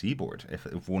eastern seaboard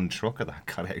if one truck of that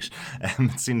got out.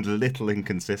 It seemed a little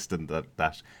inconsistent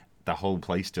that the whole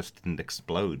place just didn't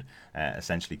explode,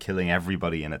 essentially killing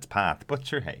everybody in its path. But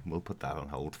sure, hey, we'll put that on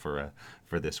hold for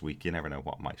this week. You never know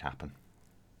what might happen.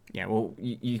 Yeah, well,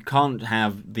 you can't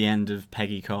have the end of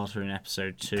Peggy Carter in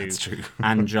episode 2. That's true.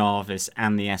 And Jarvis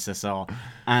and the SSR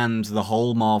and the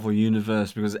whole Marvel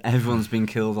universe, because everyone's been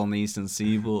killed on the Eastern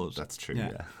Seaboard. That's true,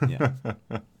 yeah.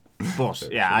 But,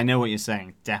 yeah, I know what you're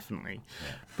saying, definitely.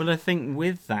 Yeah. But I think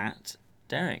with that,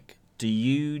 Derek, do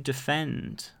you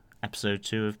defend episode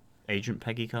 2 of Agent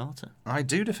Peggy Carter? I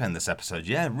do defend this episode.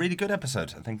 Yeah, really good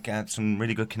episode. I think some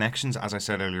really good connections. As I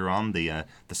said earlier on, the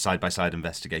side-by-side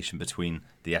investigation between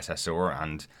the SSR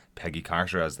and Peggy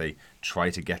Carter as they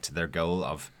try to get to their goal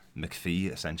of McPhee,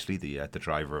 essentially the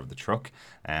driver of the truck.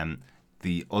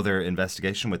 The other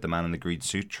investigation with the man in the green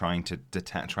suit trying to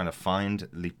find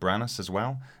Leap Brannis as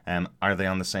well. Are they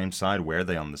on the same side? Were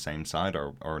they on the same side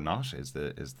or not? Is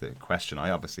the question I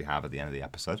obviously have at the end of the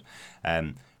episode.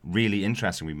 Really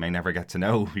interesting. We may never get to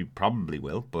know. We probably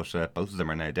will, but both of them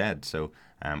are now dead, so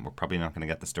we're probably not going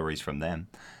to get the stories from them.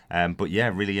 But yeah,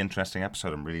 really interesting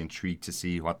episode. I'm really intrigued to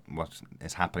see what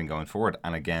is happening going forward.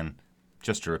 And again,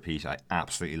 just to repeat, I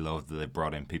absolutely love that they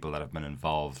brought in people that have been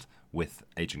involved with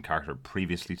Agent Carter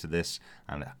previously to this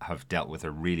and have dealt with her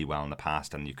really well in the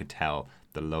past, and you could tell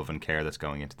the love and care that's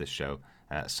going into this show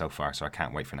so far, so I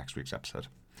can't wait for next week's episode.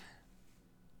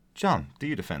 John, do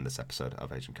you defend this episode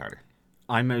of Agent Carter?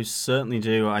 I most certainly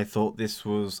do. I thought this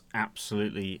was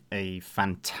absolutely a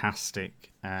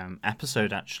fantastic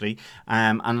episode, actually,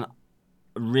 and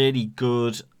really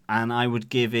good, and I would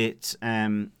give it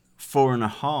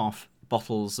 4.5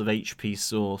 bottles of HP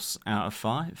sauce out of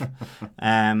 5.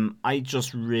 I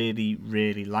just really,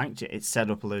 really liked it. It set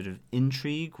up a load of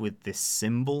intrigue with this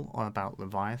symbol about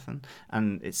Leviathan,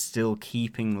 and it's still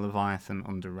keeping Leviathan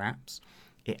under wraps.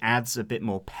 It adds a bit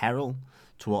more peril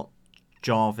to what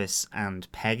Jarvis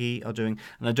and Peggy are doing,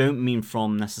 and I don't mean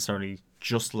from necessarily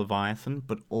just Leviathan,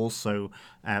 but also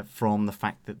from the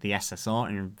fact that the SSR are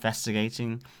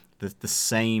investigating the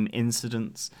same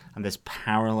incidents, and there's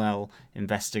parallel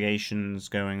investigations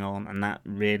going on, and that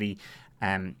really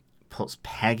puts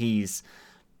Peggy's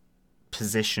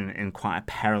position in quite a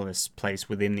perilous place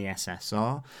within the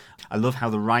SSR. I love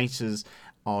how the writers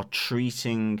are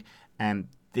treating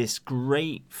this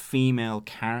great female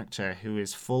character who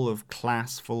is full of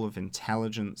class, full of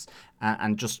intelligence,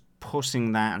 and just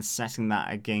putting that and setting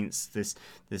that against this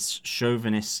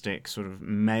chauvinistic sort of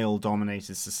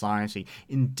male-dominated society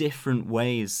in different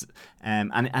ways,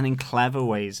 and in clever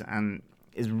ways, and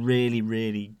is really,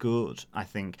 really good, I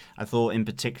think. I thought in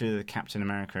particular the Captain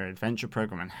America Adventure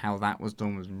Program and how that was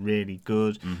done was really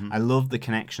good. I love the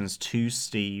connections to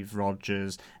Steve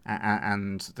Rogers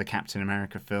and the Captain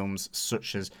America films,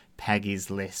 such as Peggy's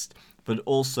List. But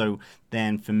also,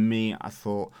 then, for me, I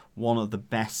thought one of the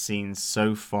best scenes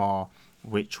so far,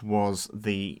 which was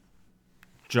the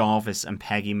Jarvis and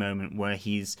Peggy moment where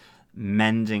he's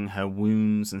mending her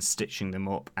wounds and stitching them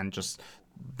up, and just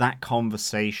that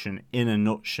conversation in a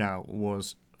nutshell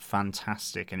was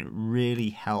fantastic, and it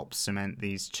really helped cement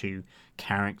these two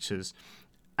characters.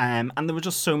 And there were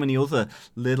just so many other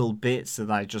little bits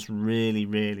that I just really,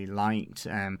 really liked.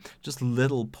 Just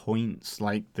little points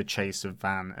like the chase of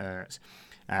Van Ert,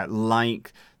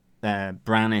 like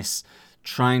Brannis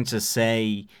trying to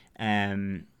say,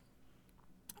 trying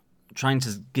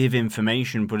to give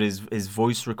information, but his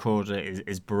voice recorder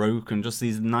is broken. Just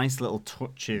these nice little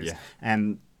touches.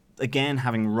 And again,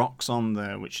 having Rox on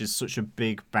there, which is such a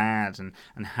big bad, and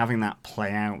having that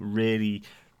play out really,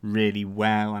 really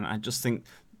well. And I just think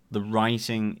the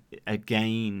writing,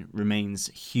 again, remains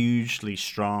hugely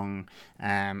strong.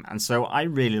 And so I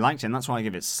really liked it, and that's why I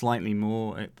give it slightly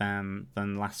more than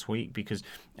last week, because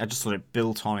I just thought it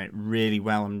built on it really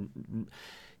well and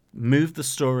moved the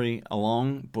story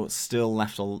along, but still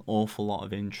left an awful lot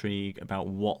of intrigue about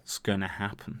what's going to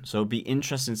happen. So it'll be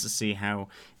interesting to see how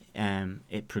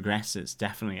it progresses.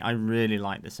 Definitely, I really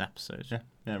like this episode.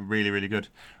 Yeah, really, really good.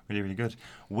 Really, really good.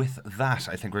 With that,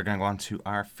 I think we're going to go on to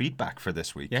our feedback for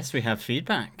this week. Yes, we have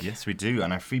feedback. Yes, we do.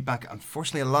 And our feedback,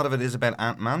 unfortunately, a lot of it is about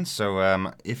Ant-Man.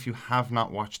 So if you have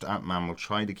not watched Ant-Man, we'll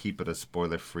try to keep it as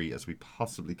spoiler-free as we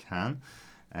possibly can.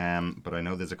 But I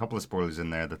know there's a couple of spoilers in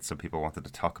there that some people wanted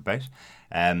to talk about.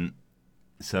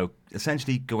 So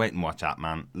essentially, go out and watch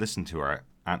Ant-Man, listen to our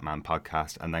Ant-Man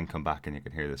podcast, and then come back and you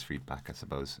can hear this feedback, I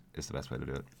suppose, is the best way to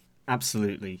do it.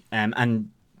 Absolutely. And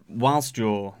whilst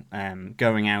you're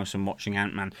going out and watching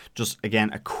Ant-Man, just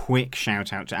again a quick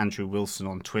shout out to Andrew Wilson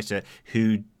on Twitter,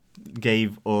 who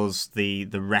gave us the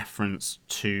reference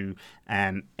to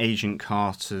Agent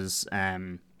Carter's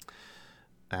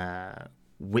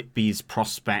Whitby's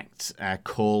prospect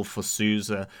call for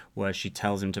Sousa, where she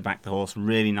tells him to back the horse.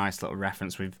 Really nice little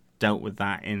reference. We've dealt with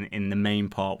that in the main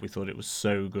part. We thought it was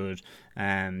so good.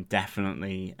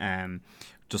 Definitely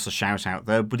just a shout out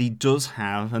there. But he does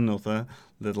have another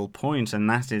little point, and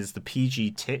that is the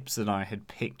PG tips that I had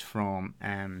picked from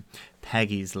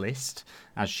Peggy's List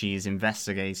as she is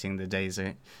investigating the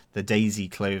Daisy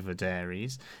Clover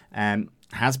dairies.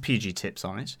 has PG Tips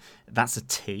on it. That's a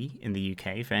T in the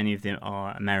UK for any of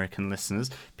our American listeners.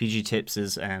 PG Tips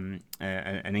is an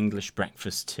English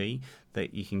breakfast tea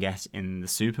that you can get in the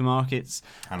supermarkets.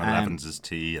 And 11's is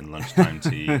tea and lunchtime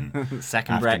tea and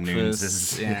second afternoons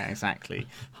breakfast. is... Yeah, exactly.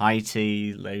 High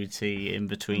tea, low tea, in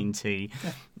between tea.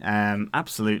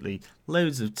 Absolutely.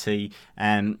 Loads of tea.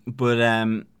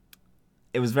 But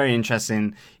it was very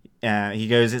interesting. He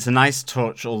goes, it's a nice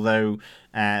touch, although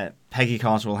Peggy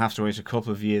Carter will have to wait a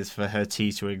couple of years for her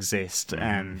tea to exist,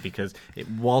 because it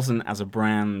wasn't as a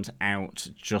brand out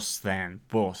just then,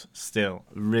 but still,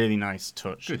 really nice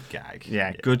touch. Good gag.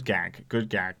 Yeah, good gag.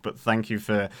 But thank you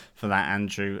for that,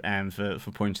 Andrew,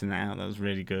 for pointing that out. That was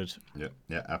really good. Yeah,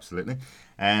 absolutely.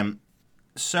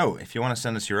 So, if you want to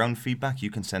send us your own feedback,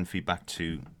 you can send feedback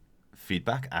to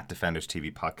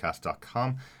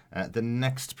feedback@defenderstvpodcast.com. The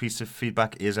next piece of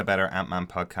feedback is about our Ant-Man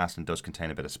podcast and does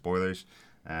contain a bit of spoilers.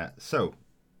 So,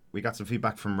 we got some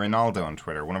feedback from Ronaldo on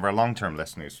Twitter, one of our long-term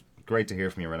listeners. Great to hear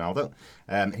from you, Ronaldo.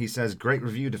 He says, great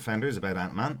review, Defenders, about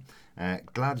Ant-Man.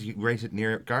 Glad you rate it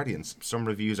near Guardians. Some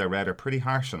reviews I read are pretty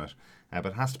harsh on it, but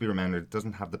it has to be remembered it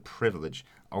doesn't have the privilege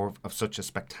of such a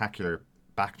spectacular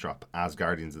backdrop as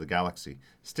Guardians of the Galaxy.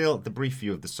 Still, the brief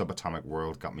view of the subatomic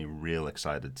world got me real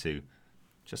excited too.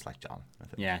 Just like John, I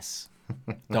think. Yes.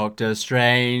 Doctor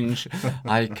Strange.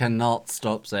 I cannot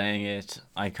stop saying it.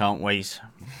 I can't wait.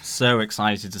 So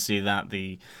excited to see that.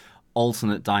 The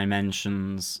alternate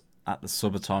dimensions at the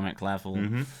subatomic level.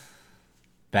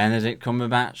 Benedict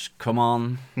Cumberbatch, come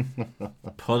on.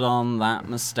 Put on that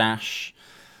moustache.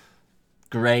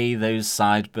 Grey those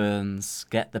sideburns.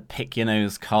 Get the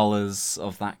pick-your-nose collars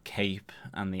of that cape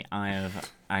and the Eye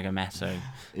of Agamotto.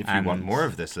 If you want more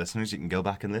of this, listeners, you can go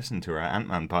back and listen to our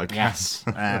Ant-Man podcast. Yes.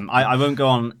 I won't go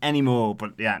on anymore,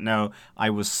 but yeah, no, I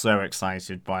was so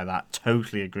excited by that.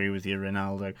 Totally agree with you,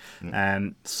 Ronaldo.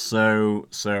 So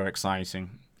exciting.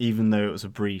 Even though it was a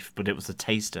brief, but it was a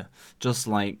taster. Just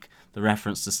like the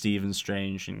reference to Stephen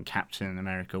Strange in Captain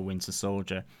America Winter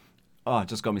Soldier. Oh, it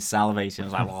just got me salivating. I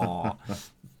was like, oh,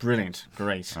 brilliant.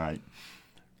 Great. All right.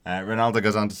 Ronaldo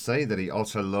goes on to say that he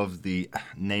also loved the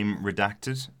name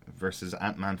redacted versus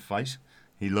Ant-Man fight.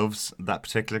 He loves that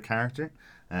particular character,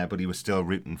 but he was still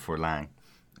rooting for Lang.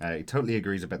 He totally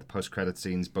agrees about the post-credit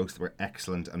scenes. Both were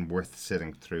excellent and worth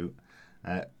sitting through.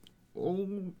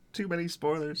 Too many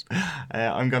spoilers.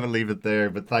 I'm going to leave it there,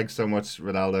 but thanks so much,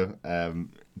 Ronaldo.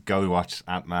 Go watch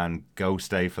Ant-Man. Go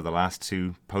stay for the last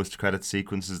two post-credit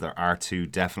sequences. There are two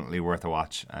definitely worth a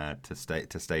watch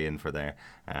to stay in for there,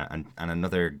 and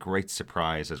another great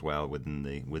surprise as well within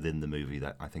the movie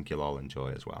that I think you'll all enjoy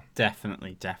as well.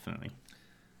 Definitely.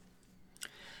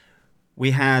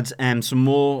 We had some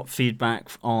more feedback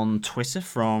on Twitter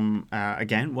from,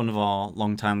 again, one of our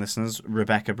long-time listeners,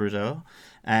 Rebecca Brudeau.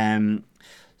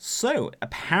 So,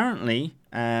 apparently,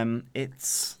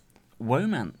 it's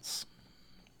womance,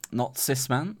 not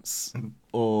cismance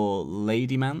or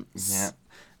ladymance,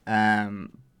 but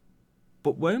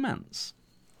womance.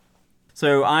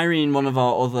 So Irene, one of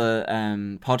our other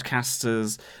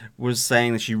podcasters, was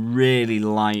saying that she really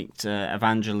liked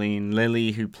Evangeline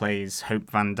Lilly, who plays Hope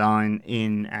Van Dyne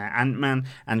in Ant-Man,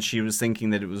 and she was thinking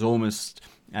that it was almost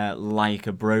like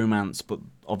a bromance, but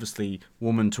obviously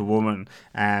woman to woman.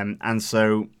 And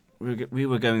so we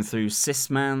were going through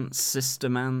cismance,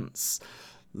 sistermance,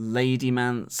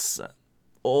 ladymance,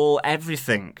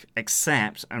 everything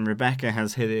except, and Rebecca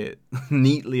has hit it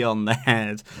neatly on the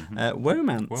head,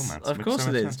 womance. Of course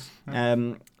it is.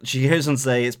 She goes on to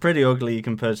say, it's pretty ugly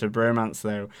compared to bromance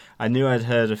though. I knew I'd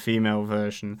heard a female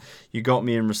version. You got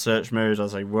me in research mode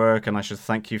as I work, and I should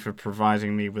thank you for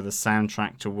providing me with a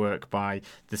soundtrack to work by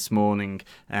this morning.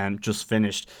 Just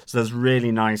finished. So that's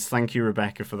really nice. Thank you,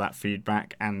 Rebecca, for that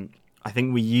feedback. And I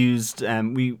think we used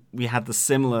we had the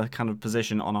similar kind of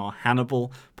position on our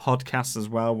Hannibal podcast as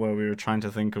well, where we were trying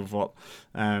to think of what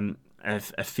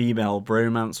a female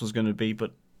bromance was going to be,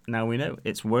 but now we know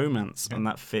it's womance, and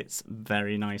that fits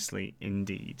very nicely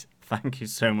indeed. Thank you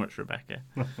so much, Rebecca.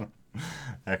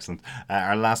 Excellent.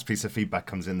 Our last piece of feedback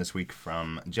comes in this week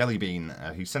from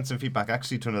Jellybean, who sent some feedback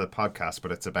actually to another podcast,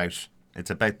 but it's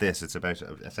about this. It's about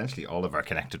essentially all of our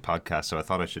connected podcasts, so I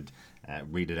thought I should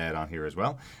read it out on here as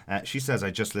well. She says, I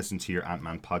just listened to your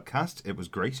Ant-Man podcast. It was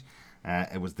great.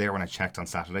 It was there when I checked on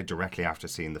Saturday, directly after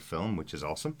seeing the film, which is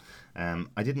awesome.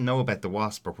 I didn't know about the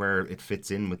Wasp or where it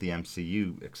fits in with the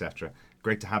MCU, etc.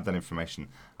 Great to have that information.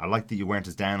 I like that you weren't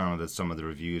as down on it as some of the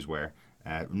reviews were.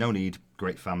 No need,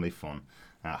 great family fun.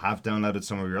 Have downloaded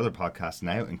some of your other podcasts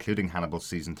now, including Hannibal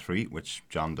Season 3, which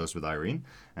John does with Irene,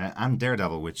 and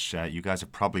Daredevil, which you guys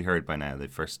have probably heard by now. The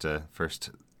first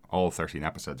all 13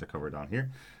 episodes are covered on here.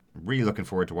 Really looking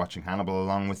forward to watching Hannibal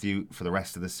along with you for the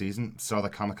rest of the season. Saw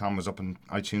that Comic-Con was up on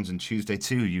iTunes on Tuesday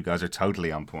too. You guys are totally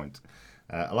on point.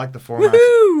 I like the format.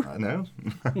 Woohoo! I know.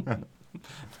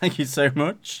 Thank you so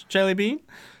much, Jellybean.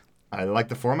 I like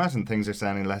the format, and things are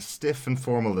sounding less stiff and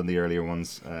formal than the earlier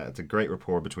ones. It's a great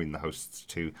rapport between the hosts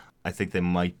too. I think they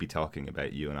might be talking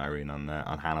about you and Irene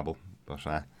on Hannibal, but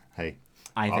hey,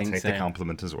 I'll take the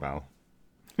compliment as well.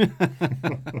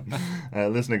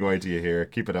 Listening away to you here.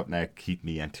 Keep it up now. Keep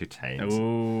me entertained.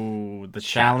 Oh, the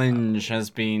challenge has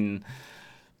been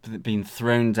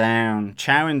thrown down.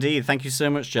 Ciao indeed. Thank you so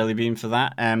much, Jellybean, for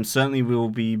that. Certainly we'll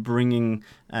be bringing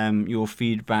your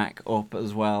feedback up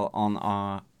as well on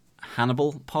our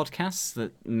Hannibal podcasts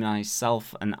that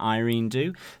myself and Irene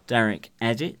do. Derek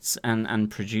edits and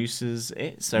produces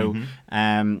it, so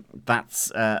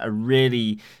that's a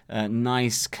really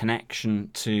nice connection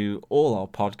to all our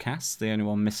podcasts. The only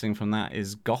one missing from that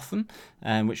is Gotham,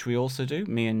 which we also do.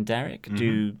 Me and Derek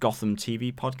do Gotham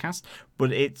TV podcast,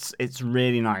 but it's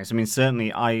really nice. I mean,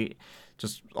 certainly I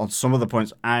just on some of the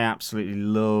points I absolutely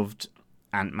loved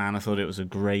Ant-Man. I thought it was a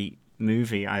great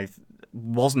movie. I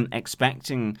wasn't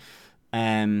expecting.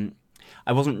 I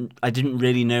didn't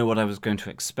really know what I was going to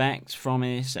expect from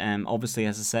it. Obviously,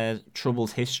 as I said,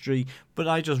 troubled history, but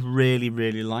I just really,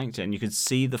 really liked it, and you could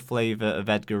see the flavour of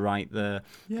Edgar Wright there.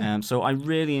 Yeah. So I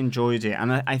really enjoyed it,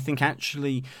 and I think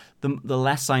actually the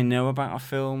less I know about a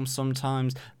film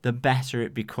sometimes, the better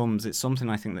it becomes. It's something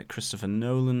I think that Christopher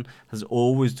Nolan has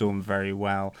always done very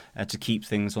well to keep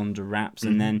things under wraps,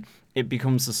 and then it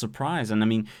becomes a surprise. And I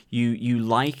mean, you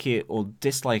like it or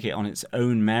dislike it on its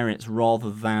own merits rather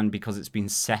than because it's been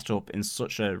set up in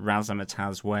such a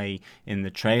razzmatazz way in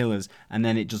the trailers, and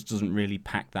then it just doesn't really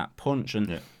pack that punch.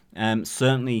 And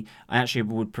certainly, I actually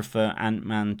would prefer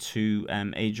Ant-Man to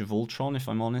Age of Ultron, if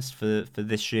I'm honest, for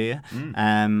this year.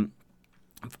 And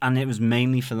it was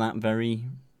mainly for that very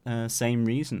same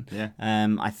reason.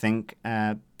 I think,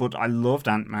 but I loved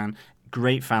Ant-Man.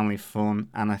 Great family fun,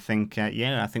 and I think,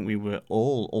 I think we were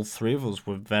all three of us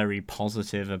were very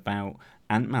positive about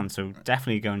Ant-Man, so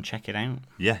definitely go and check it out.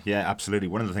 Yeah, absolutely.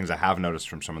 One of the things I have noticed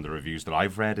from some of the reviews that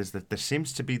I've read is that there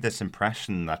seems to be this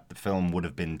impression that the film would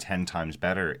have been 10 times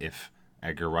better if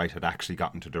Edgar Wright had actually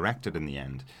gotten to direct it in the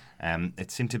end.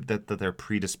 It seemed to be that they're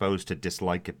predisposed to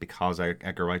dislike it because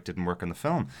Edgar Wright didn't work on the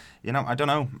film. I don't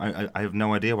know. I have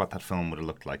no idea what that film would have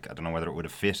looked like. I don't know whether it would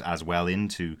have fit as well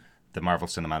into the Marvel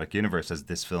Cinematic Universe as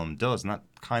this film does, and that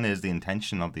kind of is the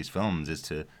intention of these films, is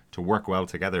to work well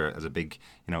together as a big,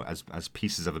 as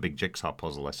pieces of a big jigsaw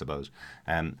puzzle, I suppose.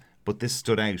 But this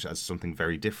stood out as something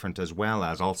very different, as well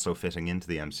as also fitting into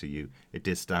the MCU. It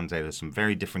did stand out as some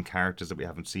very different characters that we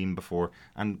haven't seen before,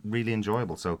 and really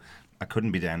enjoyable. So I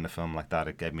couldn't be down a film like that.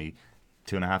 It gave me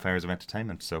 2.5 hours of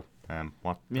entertainment. So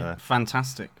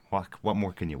fantastic. What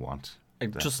more can you want?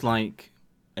 Just like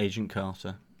Agent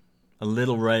Carter. A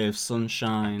little ray of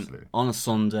sunshine on a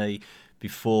Sunday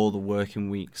before the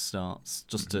working week starts,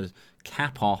 just to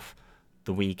cap off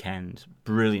the weekend.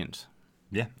 Brilliant.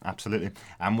 Yeah, absolutely.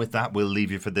 And with that, we'll leave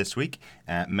you for this week.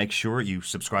 Make sure you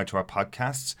subscribe to our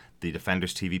podcasts. The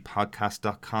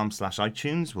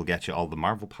DefendersTVPodcast.com/iTunes will get you all the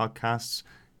Marvel podcasts.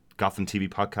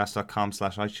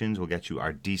 GothamTVPodcast.com/iTunes will get you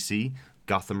our DC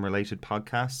Gotham-related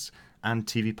podcasts. And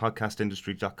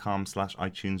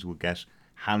TVPodcastIndustry.com/iTunes will get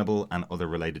Hannibal and other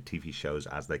related TV shows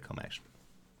as they come out.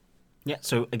 Yeah,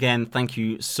 so again, thank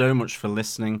you so much for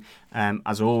listening.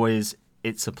 As always,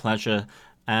 it's a pleasure.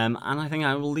 And I think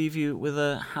I will leave you with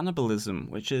a Hannibalism,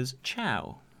 which is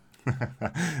ciao.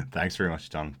 Thanks very much,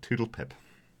 John. Toodle pip.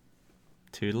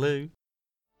 Toodaloo.